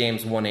sinners,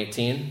 James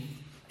 1:18.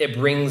 It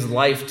brings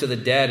life to the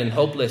dead and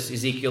hopeless,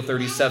 Ezekiel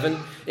 37.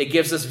 It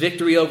gives us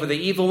victory over the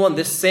evil one.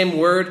 This same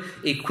word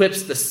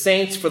equips the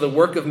saints for the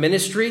work of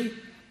ministry.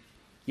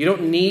 You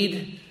don't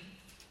need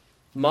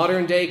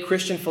modern day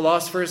Christian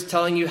philosophers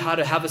telling you how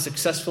to have a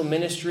successful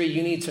ministry.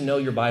 You need to know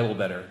your Bible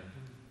better.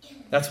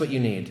 That's what you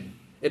need.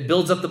 It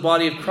builds up the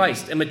body of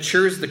Christ. It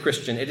matures the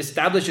Christian. It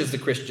establishes the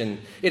Christian.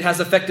 It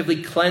has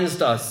effectively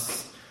cleansed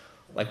us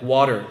like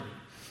water.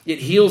 It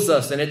heals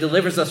us and it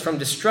delivers us from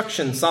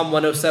destruction. Psalm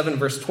 107,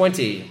 verse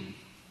 20.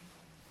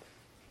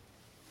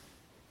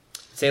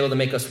 It's able to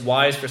make us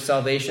wise for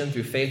salvation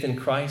through faith in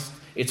Christ.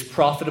 It's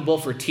profitable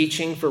for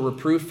teaching, for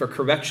reproof, for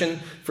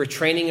correction, for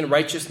training in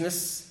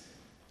righteousness.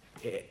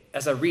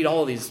 As I read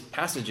all of these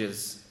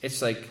passages,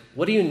 it's like,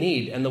 what do you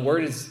need? And the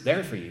Word is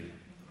there for you.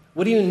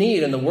 What do you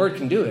need? And the Word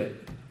can do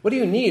it. What do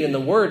you need? And the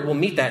Word will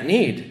meet that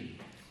need.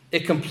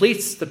 It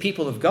completes the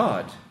people of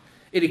God.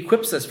 It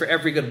equips us for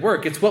every good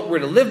work. It's what we're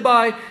to live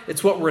by.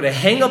 It's what we're to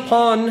hang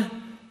upon.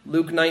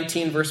 Luke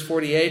 19, verse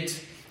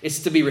 48. It's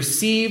to be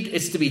received.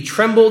 It's to be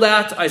trembled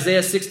at.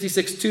 Isaiah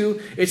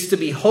 66:2. It's to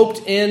be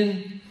hoped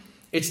in.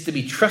 It's to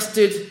be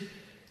trusted.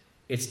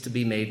 It's to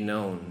be made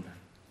known.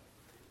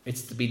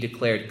 It's to be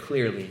declared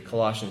clearly.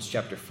 Colossians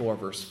chapter 4,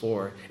 verse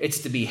 4. It's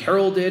to be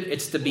heralded.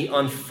 It's to be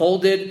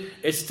unfolded.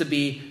 It's to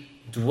be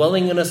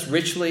dwelling in us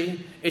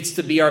richly. It's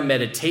to be our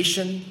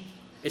meditation.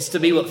 It's to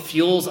be what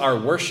fuels our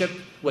worship,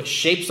 what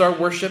shapes our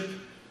worship,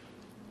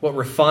 what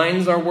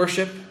refines our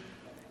worship.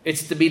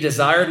 It's to be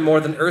desired more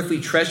than earthly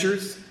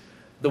treasures.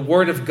 The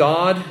Word of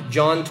God,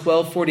 John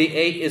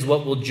 12:48, is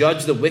what will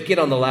judge the wicked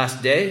on the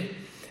last day.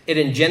 It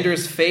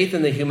engenders faith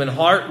in the human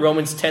heart,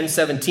 Romans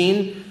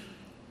 10:17.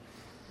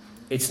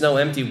 It's no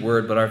empty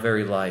word, but our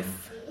very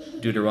life,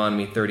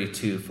 Deuteronomy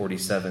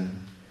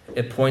 32:47.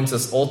 It points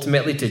us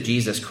ultimately to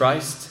Jesus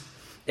Christ.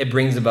 It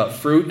brings about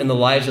fruit in the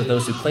lives of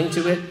those who cling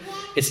to it.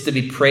 It's to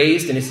be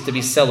praised and it's to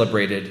be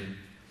celebrated.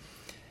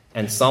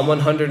 And Psalm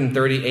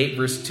 138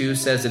 verse 2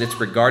 says that it's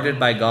regarded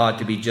by God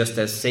to be just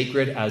as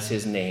sacred as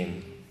his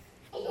name.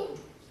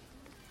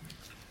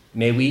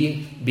 May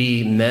we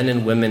be men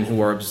and women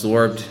who are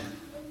absorbed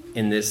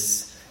in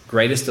this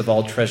greatest of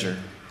all treasure.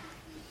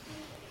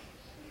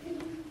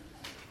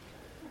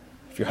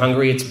 If you're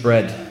hungry, it's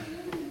bread.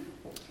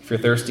 If you're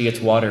thirsty, it's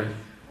water.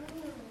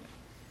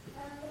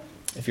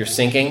 If you're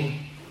sinking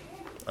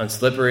on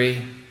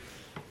slippery,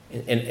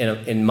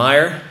 in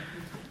mire,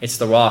 it's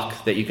the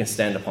rock that you can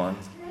stand upon.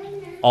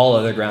 All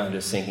other ground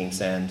is sinking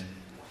sand.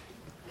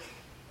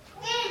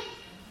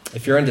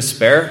 If you're in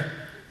despair,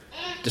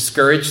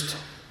 discouraged,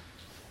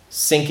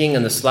 sinking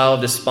in the slough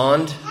of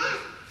despond,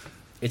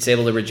 it's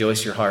able to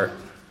rejoice your heart.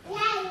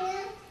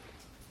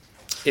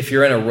 If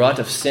you're in a rut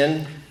of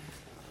sin,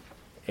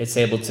 it's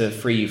able to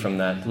free you from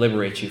that,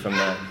 liberate you from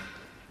that.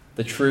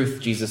 The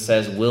truth, Jesus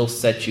says, will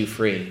set you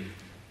free.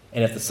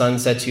 And if the Son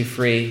sets you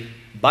free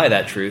by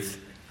that truth,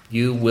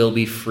 you will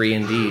be free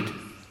indeed.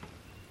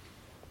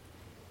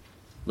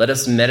 Let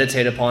us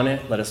meditate upon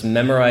it. Let us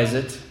memorize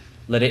it.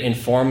 Let it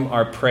inform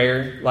our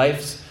prayer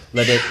lives.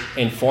 Let it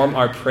inform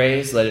our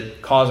praise. Let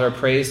it cause our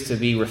praise to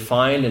be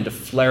refined and to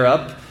flare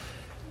up.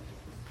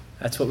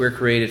 That's what we're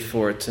created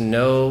for, to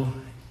know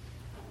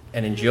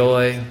and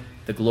enjoy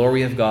the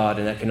glory of God.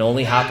 And that can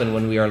only happen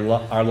when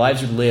our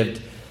lives are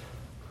lived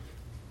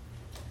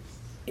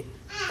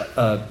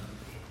under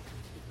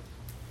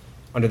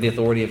the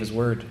authority of His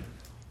Word.